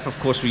step it up. Of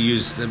course, we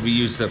use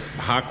the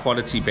high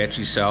quality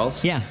battery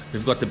cells. Yeah.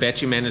 We've got the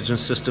battery management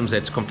systems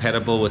that's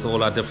compatible with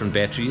all our different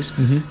batteries.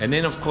 And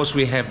then, of course,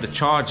 we have the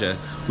charger.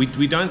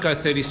 We don't go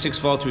 36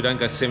 volts, we don't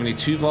go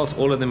 72 volts,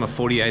 all of them are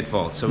 48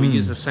 volts. So we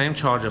use the same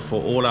charger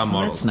for all our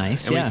models. That's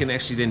nice, and we can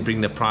actually then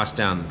bring the price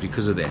down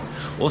because of that.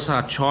 Also,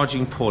 our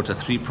charging port, a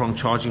 3-prong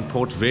charging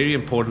port, very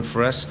important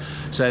for us.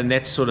 So, and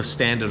that's sort of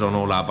standard on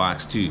all our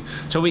bikes too.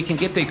 So we can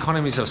get the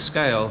economies of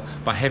scale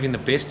by having the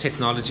best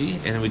technology,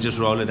 and then we just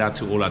roll it out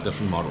to all our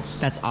different models.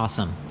 That's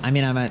awesome. I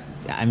mean,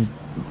 I'm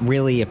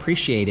really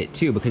appreciate it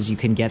too, because you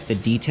can get the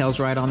details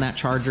right on that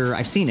charger.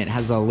 I've seen it. It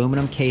has an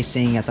aluminum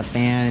casing at the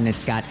fan, and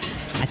it's got,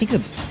 I think,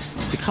 a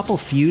couple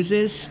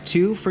fuses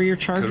too for your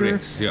charger.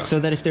 Correct, yeah. So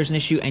that if there's an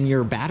issue, and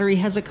your battery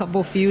has a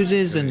couple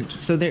fuses, Correct. and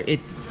so there, it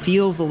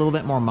feels a little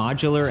bit more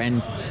modular,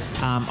 and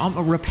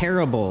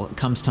repairable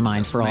comes to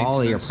mind for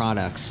all of your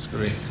products.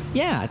 Correct.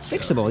 Yeah, it's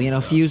fixable. You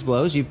know, fuse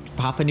blows, you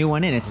pop a new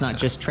one in. It's not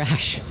just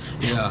trash.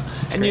 Yeah,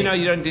 That's and great. you know,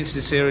 you don't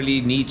necessarily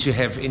need to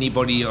have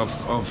anybody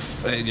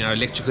of you know,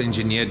 electrical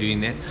engineer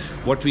doing that.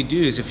 What we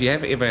do is, if you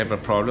ever have a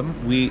problem,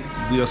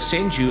 we'll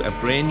send you a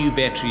brand new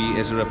battery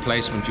as a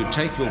replacement. You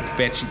take your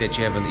battery that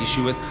you have an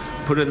issue with,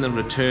 put it in the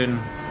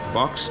return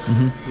box,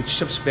 which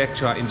ships back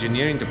to our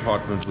engineering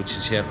department, which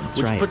is here,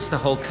 which right. puts the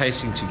whole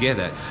casing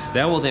together.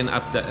 They will then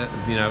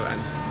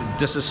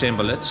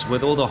disassemble it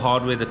with all the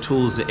hardware, the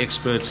tools, the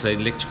experts, the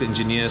electrical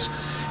engineers,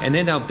 and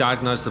then they'll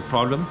diagnose the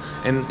problem.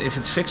 And if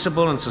it's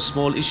fixable and it's a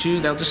small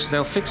issue,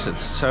 they'll fix it.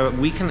 So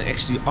we can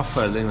actually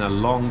offer then a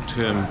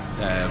long-term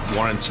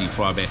warranty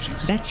for our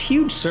batteries. That's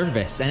huge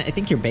service, and I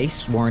think your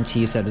base warranty,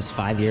 you said, is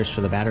 5 years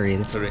for the battery.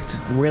 That's Correct.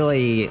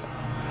 really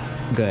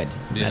good.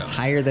 Yeah. That's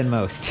higher than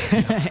most.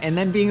 And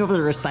then being able to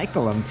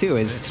recycle them too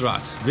is. That's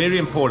right. Very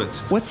important.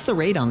 What's the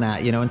rate on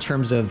that? You know, in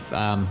terms of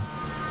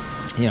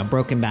you know,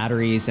 broken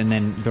batteries, and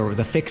then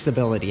the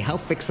fixability. How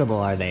fixable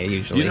are they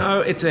usually? You know,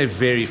 it's a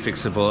very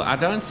fixable. I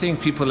don't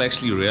think people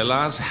actually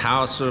realize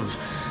how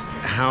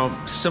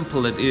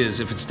simple it is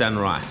if it's done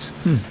right.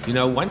 You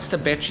know, once the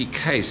battery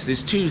case,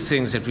 there's two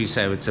things that we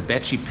say. It's a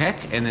battery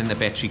pack and then the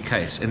battery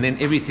case, and then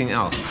everything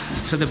else.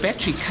 So the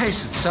battery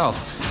case itself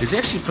is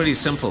actually pretty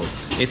simple.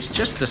 It's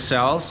just the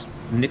cells,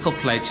 nickel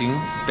plating,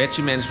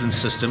 battery management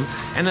system,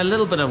 and a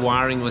little bit of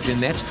wiring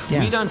within that.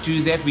 Yeah. We don't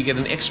do that. We get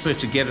an expert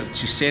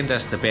to send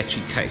us the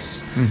battery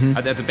case,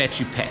 the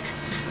battery pack.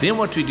 Then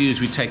what we do is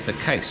we take the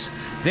case.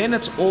 Then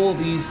it's all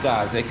these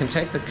guys. They can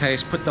take the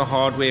case, put the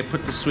hardware,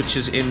 put the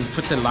switches in,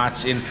 put the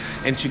lights in,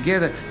 and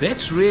together,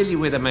 that's really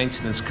where the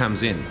maintenance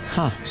comes in.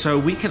 So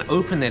we can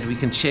open that, we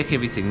can check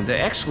everything. The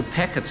actual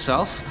pack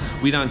itself,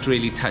 we don't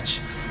really touch.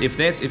 If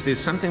there's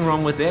something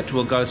wrong with that,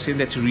 we'll go send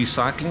that to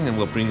recycling, and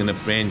we'll bring in a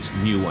brand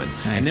new one.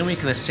 Nice. And then we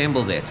can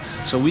assemble that.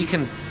 So we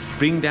can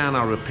bring down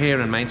our repair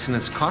and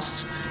maintenance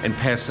costs and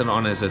pass it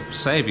on as a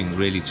saving,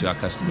 really, to our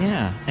customers.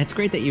 Yeah, it's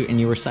great that you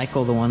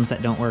recycle the ones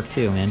that don't work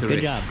too, man. Correct.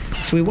 Good job.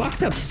 So we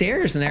walked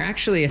upstairs, and they're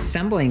actually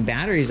assembling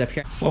batteries up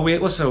here. Well, we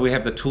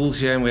have the tools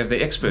here, and we have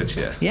the experts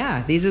here.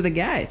 Yeah, these are the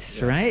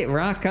guys, right?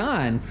 Rock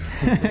on.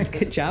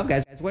 Good job,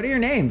 guys. What are your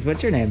names?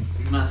 What's your name?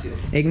 Ignacio.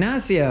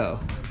 Ignacio.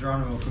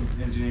 Geronimo,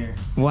 engineer.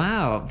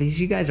 Wow,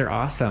 you guys are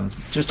awesome.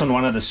 Just on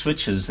one of the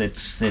switches,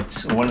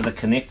 that's one of the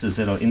connectors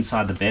that are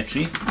inside the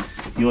battery,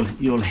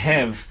 you'll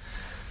have,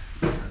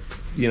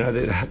 you know,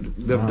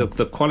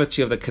 the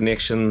quality of the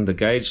connection, the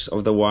gauge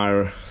of the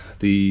wire,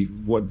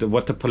 what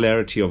the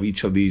polarity of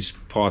each of these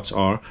parts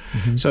are.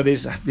 So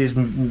there's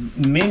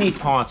many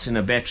parts in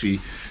a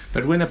battery,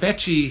 but when a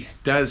battery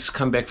does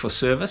come back for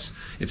service,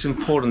 it's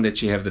important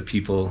that you have the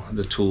people,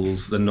 the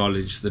tools, the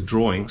knowledge, the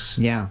drawings.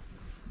 Yeah.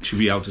 To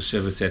be able to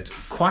service that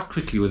quite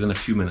quickly within a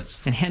few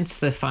minutes. And hence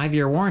the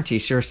 5-year warranty.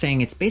 So you're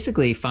saying it's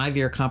basically a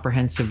 5-year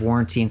comprehensive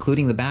warranty,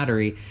 including the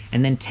battery,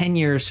 and then 10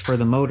 years for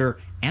the motor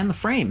and the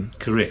frame.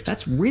 Correct.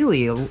 That's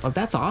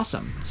that's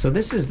awesome. So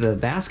this is the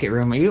basket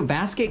room. Are you a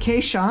basket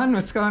case, Sean?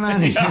 What's going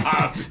on here?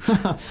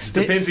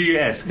 depends who you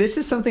ask. This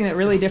is something that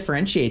really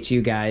differentiates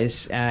you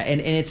guys.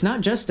 And it's not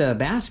just a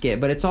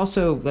basket, but it's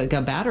also like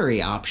a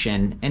battery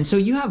option. And so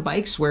you have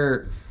bikes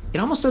where it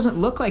almost doesn't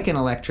look like an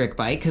electric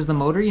bike because the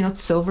motor, you know,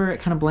 it's silver.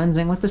 It kind of blends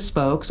in with the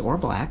spokes, or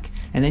black.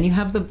 And then you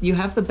have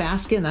the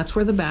basket, and that's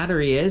where the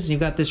battery is. And you've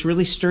got this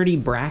really sturdy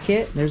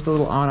bracket. There's the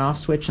little on-off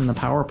switch and the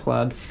power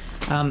plug.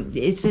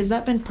 Has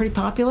that been pretty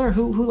popular?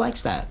 Who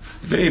likes that?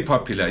 Very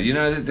popular. You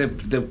know,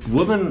 the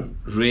women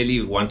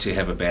really want to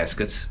have a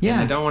basket. Yeah.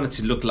 And they don't want it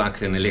to look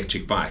like an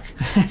electric bike.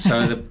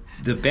 So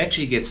the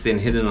battery gets then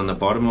hidden on the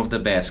bottom of the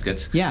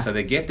baskets. Yeah. So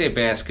they get their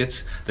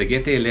baskets, they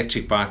get their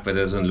electric bike, but it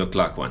doesn't look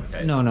like one.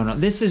 No.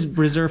 This is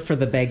reserved for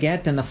the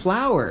baguette and the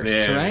flowers,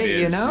 Yeah, right? it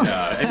is. You know?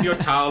 Yeah. And your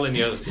towel and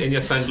your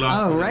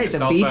sunglasses. Oh, right,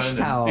 and the your beach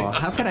cell phone towel.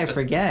 How could I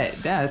forget?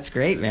 Yeah, that's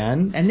great,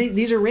 man. And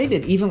these are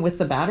rated even with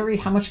the battery.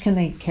 How much can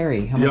they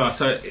carry? How much? Yeah,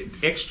 so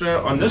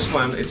extra on this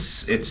one,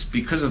 it's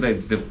because of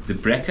the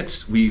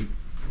brackets. We've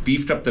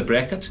beefed up the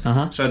bracket.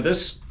 Uh-huh. So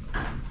this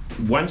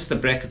once the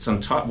bracket's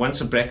on top, once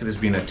the bracket has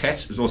been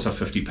attached, it's also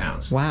 50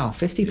 pounds. Wow,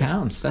 50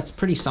 pounds. That's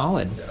pretty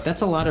solid.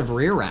 That's a lot of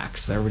rear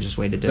racks that were just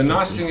weighted to The 50.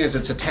 nice thing is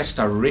it's attached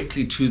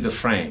directly to the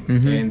frame,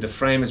 and the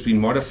frame has been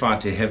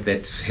modified to have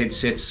that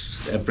headset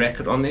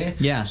bracket on there.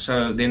 Yeah.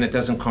 So then it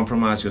doesn't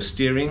compromise your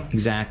steering.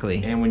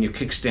 Exactly. And when your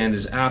kickstand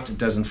is out, it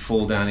doesn't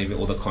fall down, even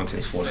all the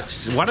contents fall out.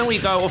 So why don't we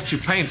go off to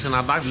paint, and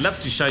I'd love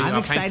to show you I'm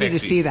our paint excited to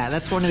factory. see that.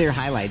 That's one of your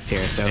highlights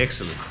here. So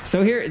Excellent.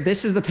 So here,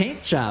 this is the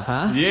paint shop,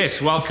 huh?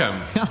 Yes,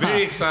 welcome.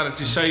 Very excited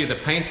to show you the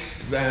paint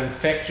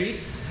factory.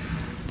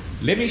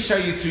 Let me show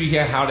you through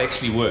here how it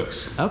actually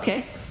works.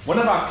 Okay. One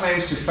of our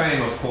claims to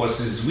fame, of course,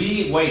 is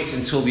we wait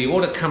until the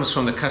order comes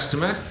from the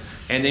customer,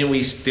 and then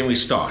we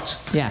start.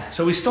 Yeah.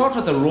 So we start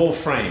with a raw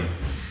frame,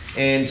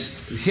 and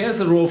here's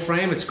the raw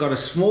frame. It's got a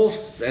small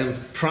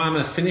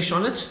primer finish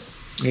on it.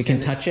 You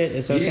can touch it.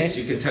 It's okay. Yes,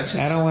 you can touch it.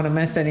 I don't want to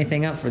mess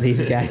anything up for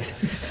these guys.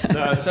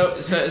 No, so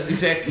it's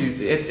exactly,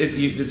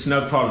 it's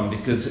no problem,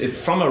 because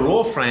from a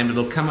raw frame,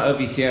 it'll come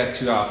over here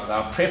to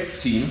our prep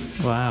team.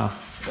 Wow.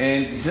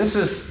 And this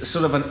is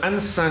sort of an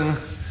unsung,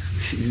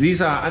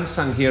 these are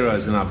unsung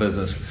heroes in our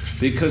business,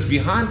 because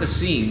behind the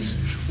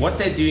scenes, what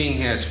they're doing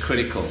here is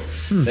critical.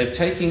 They're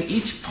taking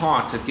each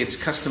part that gets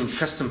custom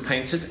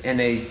painted, and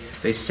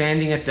they're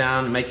sanding it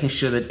down, making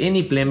sure that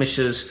any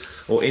blemishes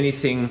or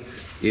anything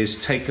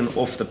is taken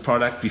off the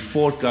product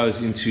before it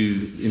goes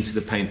into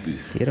the paint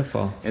booth.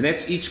 Beautiful. And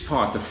that's each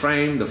part: the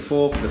frame, the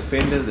fork, the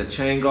fender, the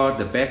chain guard,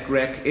 the back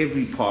rack,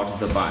 every part of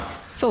the bike.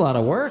 It's a lot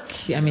of work.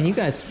 I mean, you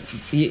guys,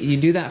 you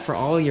do that for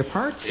all your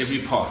parts? Every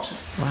part.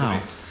 Wow.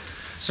 Correct.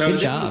 So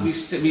Good job.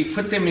 we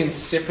put them in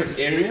separate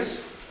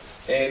areas,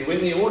 and when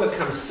the order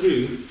comes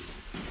through,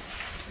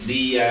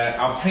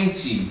 our paint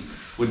team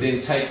would then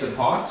take the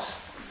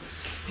parts.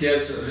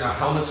 Here's our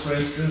helmets, for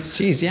instance.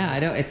 Jeez, yeah, I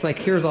know. It's like,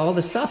 here's all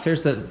the stuff.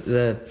 There's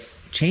the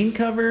chain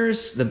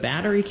covers, the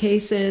battery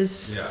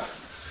cases, Yeah.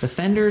 the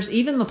fenders,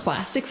 even the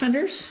plastic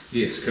fenders.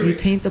 Yes, You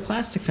correct. paint the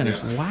plastic fenders.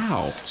 Yeah.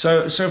 Wow.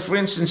 So for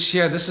instance,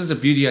 here, this is the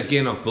beauty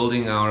again of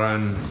building our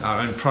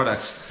own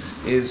products,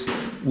 is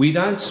we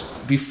don't,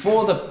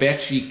 before the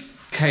battery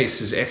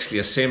case is actually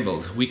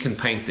assembled, we can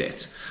paint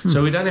that.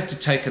 So we don't have to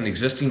take an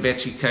existing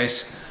battery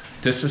case,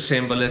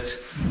 disassemble it,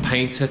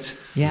 paint it,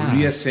 Yeah.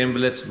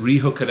 reassemble it,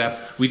 rehook it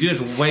up. We do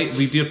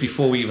it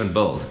before we even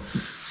build.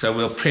 So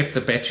we'll prep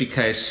the battery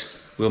case.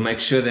 We'll make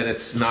sure that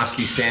it's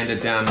nicely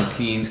sanded down and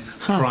cleaned,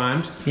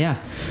 primed. Yeah.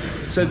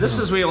 So this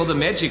is where all the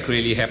magic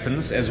really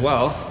happens as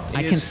well.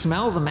 I can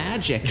smell the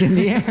magic in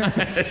the air.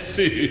 That's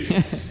true.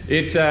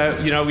 It's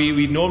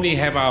we normally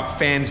have our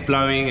fans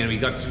blowing, and we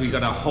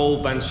got a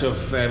whole bunch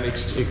of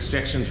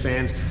extraction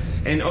fans,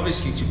 and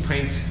obviously to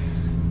paint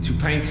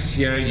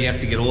here you have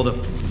to get all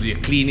the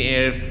clean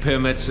air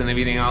permits and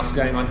everything else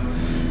going on.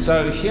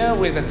 So here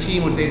where the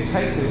team would then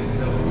take the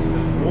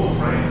raw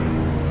frame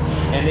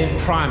and then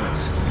prime it.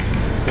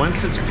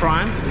 Once it's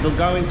primed, it'll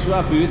go into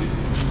our booth,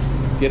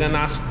 get a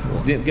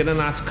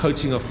nice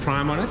coating of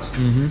prime on it,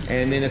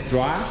 and then it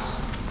dries.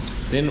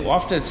 Then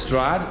after it's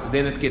dried,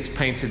 then it gets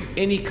painted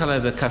any color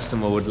the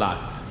customer would like.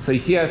 So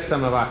here's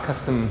some of our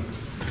custom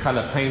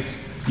color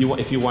paints.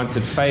 If you want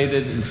it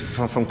faded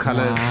from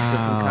color,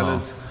 different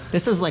colors.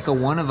 This is like a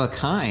one of a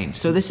kind.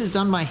 So this is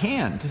done by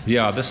hand.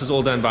 Yeah, this is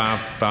all done by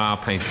our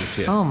painters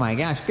here. Oh my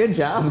gosh, good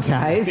job,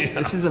 guys.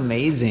 This is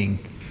amazing.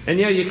 And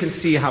yeah, you can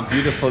see how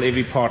beautiful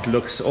every part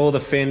looks. All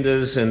the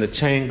fenders and the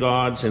chain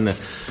guards and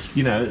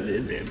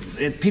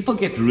people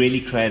get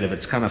really creative.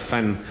 It's kind of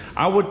fun.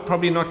 I would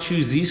probably not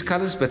choose these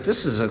colors, but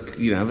this is a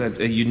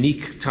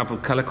unique type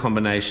of color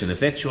combination. If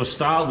that's your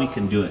style, we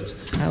can do it.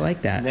 I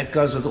like that. And that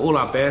goes with all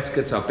our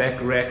baskets, our back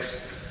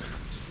racks,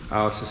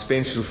 our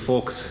suspension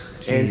forks,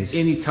 and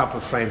any type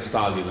of frame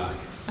style you like.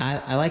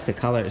 I like the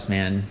colors,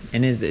 man.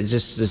 And it's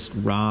just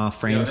raw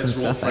frames and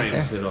stuff like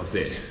frames there. that are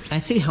there. I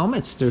see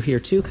helmets through here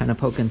too, kind of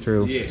poking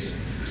through. Yes.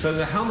 So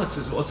the helmets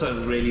is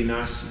also really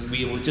nice.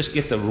 We will just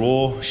get the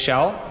raw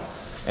shell,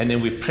 and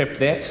then we prep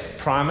that,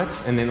 prime it,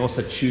 and then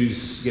also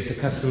get the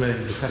customer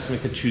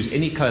can choose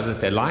any color that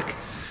they like,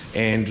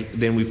 and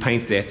then we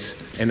paint that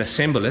and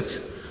assemble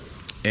it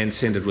and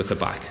send it with the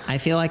bike. I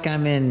feel like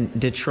I'm in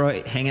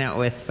Detroit hanging out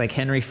with like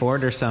Henry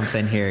Ford or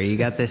something here. You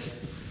got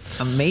this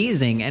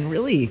amazing and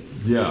really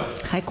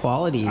high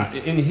quality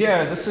in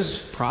here. This is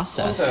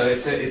process. Also,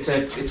 it's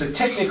a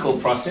technical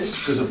process,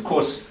 because of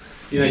course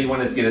you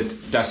want to get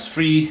it dust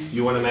free.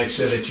 You want to make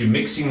sure that you're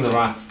mixing the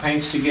right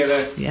paints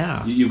together.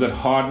 Yeah. You've got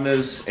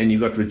hardeners and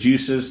you've got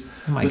reducers.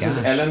 Oh my This is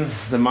gosh. Alan,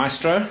 the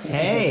maestro.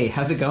 Hey,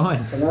 how's it going?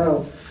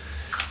 Hello.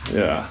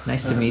 Yeah.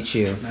 Nice to meet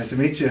you. Nice to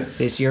meet you.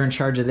 You're in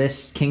charge of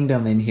this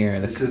kingdom in here,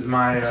 the This is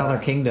my color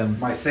kingdom.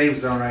 my safe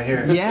zone right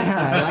here. Yeah,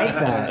 I like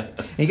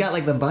that. You got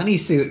like the bunny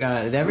suit,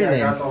 everything.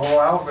 Yeah, I got the whole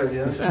outfit.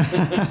 Yeah.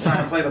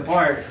 Trying to play the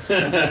part.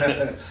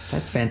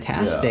 That's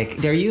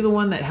fantastic. Are you the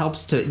one that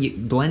helps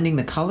blending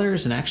the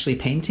colors and actually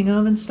painting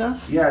them and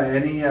stuff? Yeah,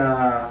 any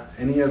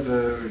of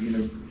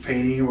the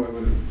painting or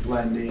with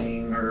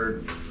blending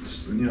or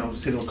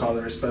single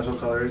colors, special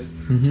colors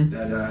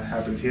that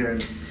happens here.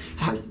 And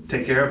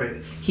take care of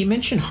it. He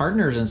mentioned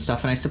hardeners and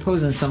stuff, and I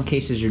suppose in some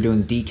cases you're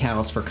doing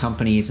decals for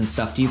companies and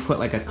stuff. Do you put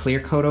like a clear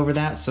coat over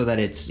that so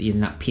that you're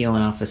not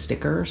peeling off a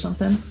sticker or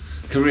something?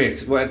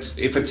 Correct. Well,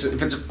 if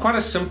it's quite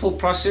a simple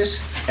process,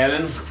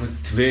 Alan,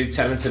 very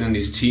talented in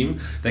his team,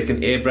 they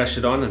can airbrush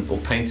it on or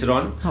paint it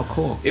on. Oh,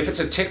 cool. If it's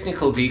a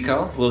technical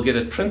decal, we'll get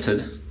it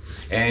printed,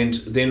 and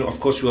then of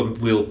course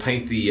we'll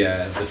paint the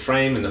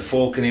frame and the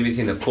fork and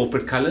everything, the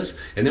corporate colors,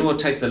 and then we'll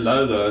take the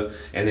logo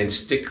and then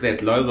stick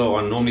that logo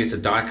on. Normally it's a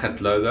die-cut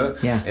logo.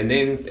 Yeah. And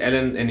then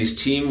Alan and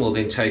his team will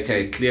then take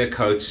a clear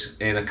coat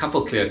and a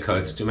couple clear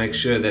coats to make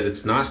sure that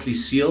it's nicely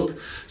sealed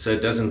so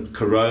it doesn't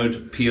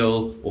corrode,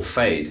 peel, or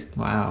fade.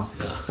 Wow.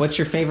 What's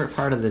your favorite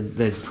part of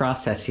the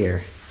process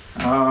here?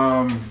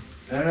 I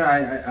don't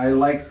know. I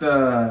like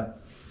the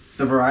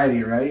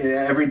variety, right?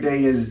 Every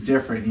day is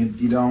different.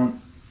 You don't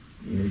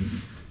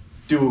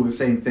do the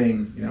same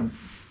thing,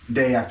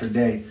 day after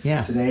day.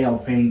 Yeah. Today I'll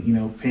paint,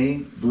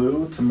 pink,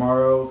 blue.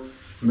 Tomorrow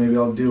maybe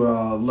I'll do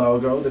a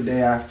logo. The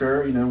day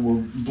after,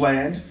 we'll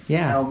blend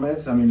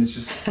helmets. I mean, it's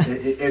just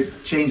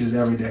it changes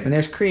every day. And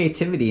there's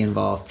creativity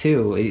involved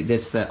too.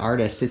 This the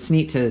artist. It's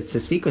neat to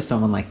speak with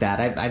someone like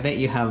that. I bet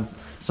you have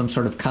some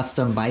sort of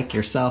custom bike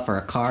yourself or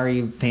a car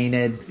you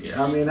painted.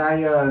 Yeah, I mean,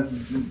 I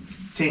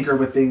tinker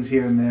with things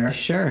here and there.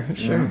 Sure.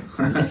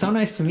 It's so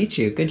nice to meet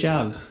you. Good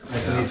job.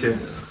 Nice to meet you.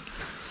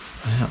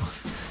 Wow.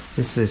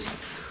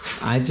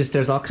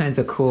 There's all kinds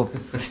of cool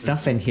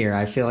stuff in here.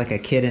 I feel like a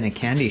kid in a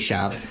candy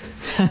shop.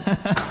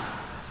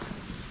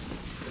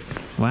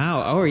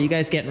 Wow. Oh, are you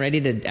guys getting ready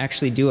to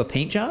actually do a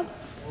paint job?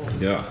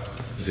 Yeah,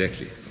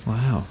 exactly.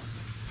 Wow.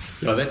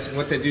 Well, that's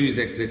what they do is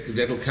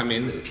that'll come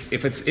in.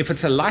 If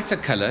it's a lighter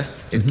color,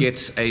 it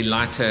gets a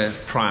lighter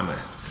primer.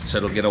 So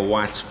it'll get a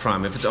white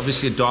primer. If it's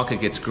obviously a darker,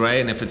 it gets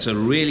gray. And if it's a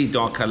really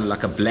dark color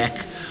like a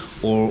black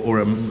or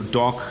a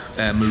dark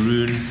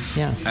maroon,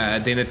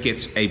 then it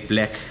gets a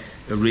black,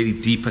 a really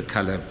deeper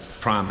color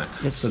primer.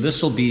 So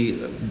this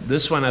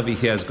one over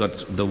here has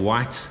got the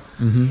white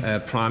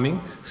priming.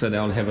 So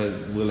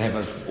we'll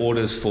have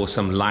orders for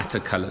some lighter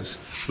colors,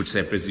 which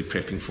they're busy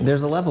prepping for.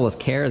 There's a level of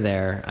care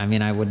there. I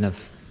mean, I wouldn't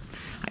have,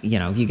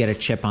 you get a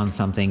chip on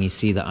something, you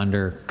see the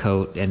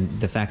undercoat,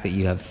 and the fact that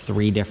you have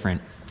 3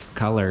 different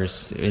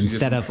colors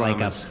instead of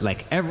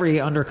like every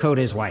undercoat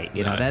is white,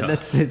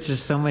 that's it's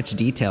just so much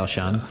detail,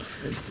 Sean.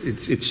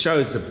 It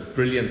shows the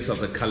brilliance of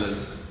the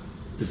colors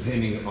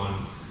depending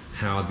on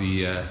how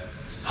the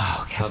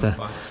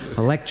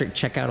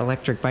check out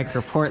Electric Bike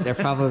Report. They're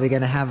probably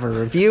going to have a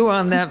review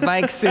on that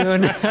bike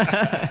soon.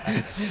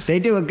 They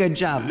do a good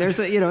job. There's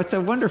it's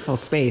a wonderful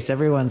space.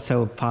 Everyone's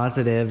so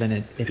positive,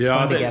 and it's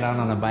fun to get out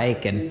on a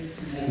bike. And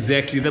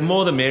exactly, the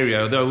more the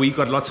merrier. Though we've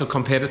got lots of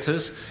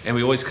competitors, and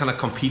we always kind of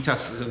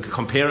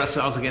compare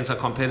ourselves against our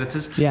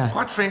competitors. Yeah.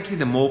 Quite frankly,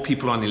 the more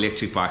people on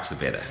electric bikes, the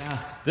better. Yeah.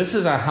 This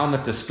is our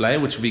helmet display,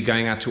 which will be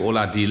going out to all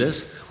our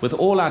dealers with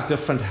all our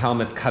different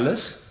helmet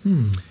colors.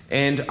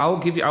 And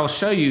I'll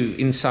show you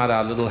inside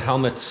our little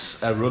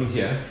helmets room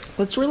here.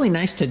 Well, it's really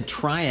nice to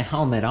try a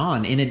helmet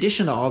on in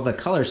addition to all the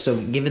colors. So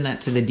giving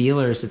that to the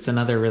dealers, it's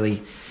another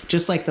really,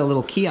 just like the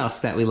little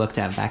kiosk that we looked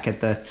at back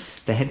at the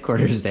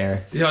headquarters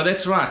there. Yeah,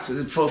 that's right.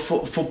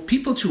 For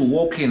people to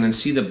walk in and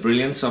see the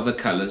brilliance of the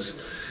colors,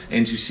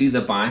 and to see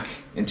the bike,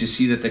 and to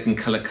see that they can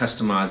color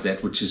customize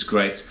that, which is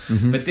great.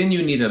 But then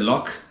you need a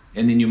lock,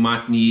 and then you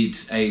might need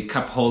a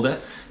cup holder,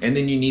 and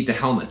then you need the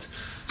helmet.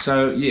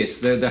 So yes,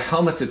 the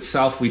helmet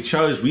itself, we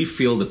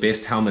feel the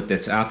best helmet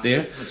that's out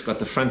there. It's got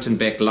the front and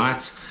back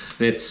lights.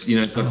 It's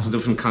got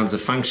different kinds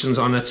of functions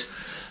on it.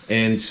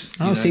 And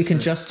so you can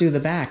just do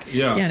the back.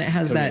 Yeah, and it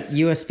has that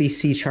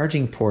USB-C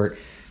charging port.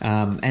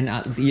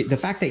 The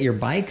fact that your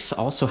bikes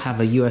also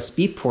have a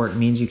USB port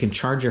means you can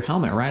charge your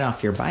helmet right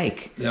off your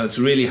bike. Yeah, it's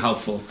really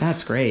helpful.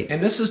 That's great.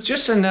 And this is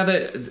just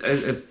another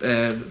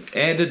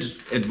added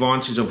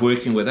advantage of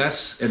working with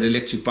us at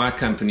Electric Bike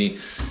Company,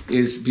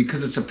 is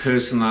because it's a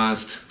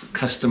personalized,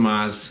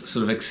 customized,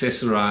 sort of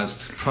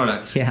accessorized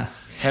product. Yeah.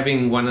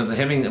 Having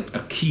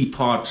a key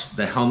part,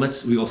 the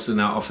helmet, we also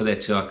now offer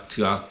that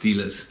to our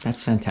dealers.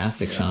 That's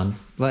fantastic, Sean.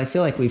 Well, I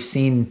feel like we've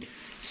seen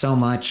so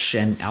much,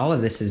 and all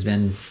of this has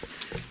been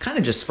kind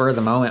of just spur of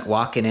the moment,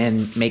 walking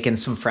in, making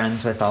some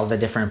friends with all the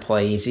different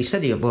employees. You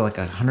said you have like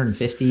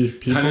 150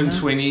 people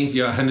 120, now?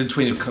 Yeah,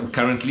 120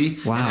 currently.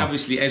 Wow. And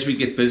obviously, as we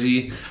get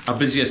busy, our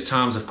busiest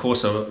times, of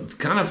course, are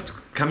kind of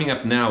coming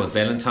up now with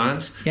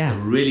Valentine's. Yeah. A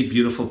really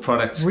beautiful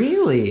product.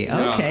 Really?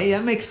 Yeah. Okay,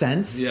 that makes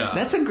sense. Yeah.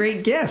 That's a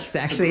great gift.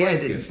 Actually,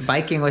 gift.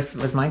 Biking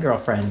with my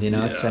girlfriend,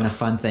 it's been a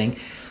fun thing.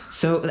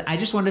 So I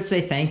just wanted to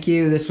say thank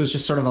you. This was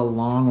just sort of a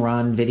long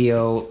run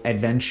video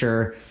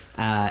adventure.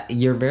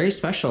 You're very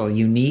special,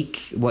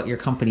 unique, what your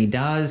company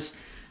does.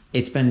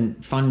 It's been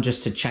fun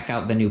just to check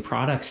out the new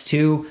products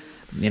too.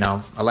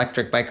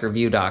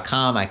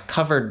 ElectricBikeReview.com. I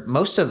covered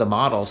most of the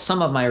models.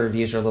 Some of my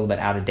reviews are a little bit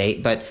out of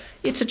date, but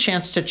it's a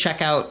chance to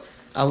check out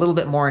a little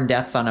bit more in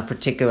depth on a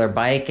particular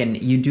bike,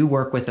 and you do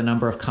work with a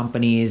number of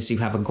companies. You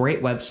have a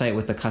great website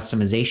with the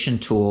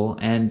customization tool,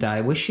 and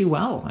I wish you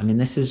well. I mean,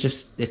 this is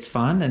just, it's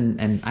fun,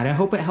 and I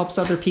hope it helps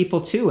other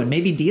people too, and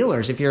maybe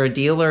dealers. If you're a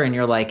dealer and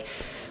you're like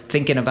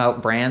thinking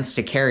about brands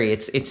to carry,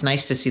 it's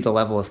nice to see the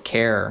level of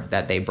care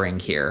that they bring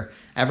here.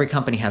 Every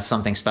company has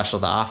something special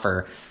to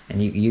offer,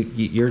 and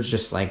you're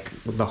just like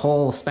the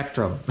whole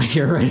spectrum.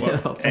 You're right.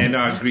 And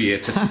I agree,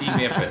 it's a team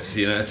effort.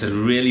 You know, it's a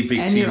really big team.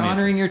 And you're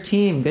honoring your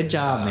team. Good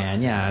job,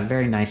 man. Yeah,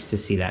 very nice to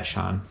see that,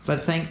 Sean.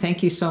 But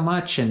thank you so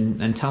much,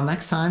 and until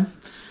next time,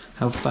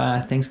 hope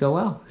things go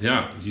well.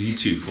 Yeah, you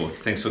too, Paul.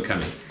 Thanks for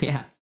coming.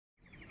 Yeah.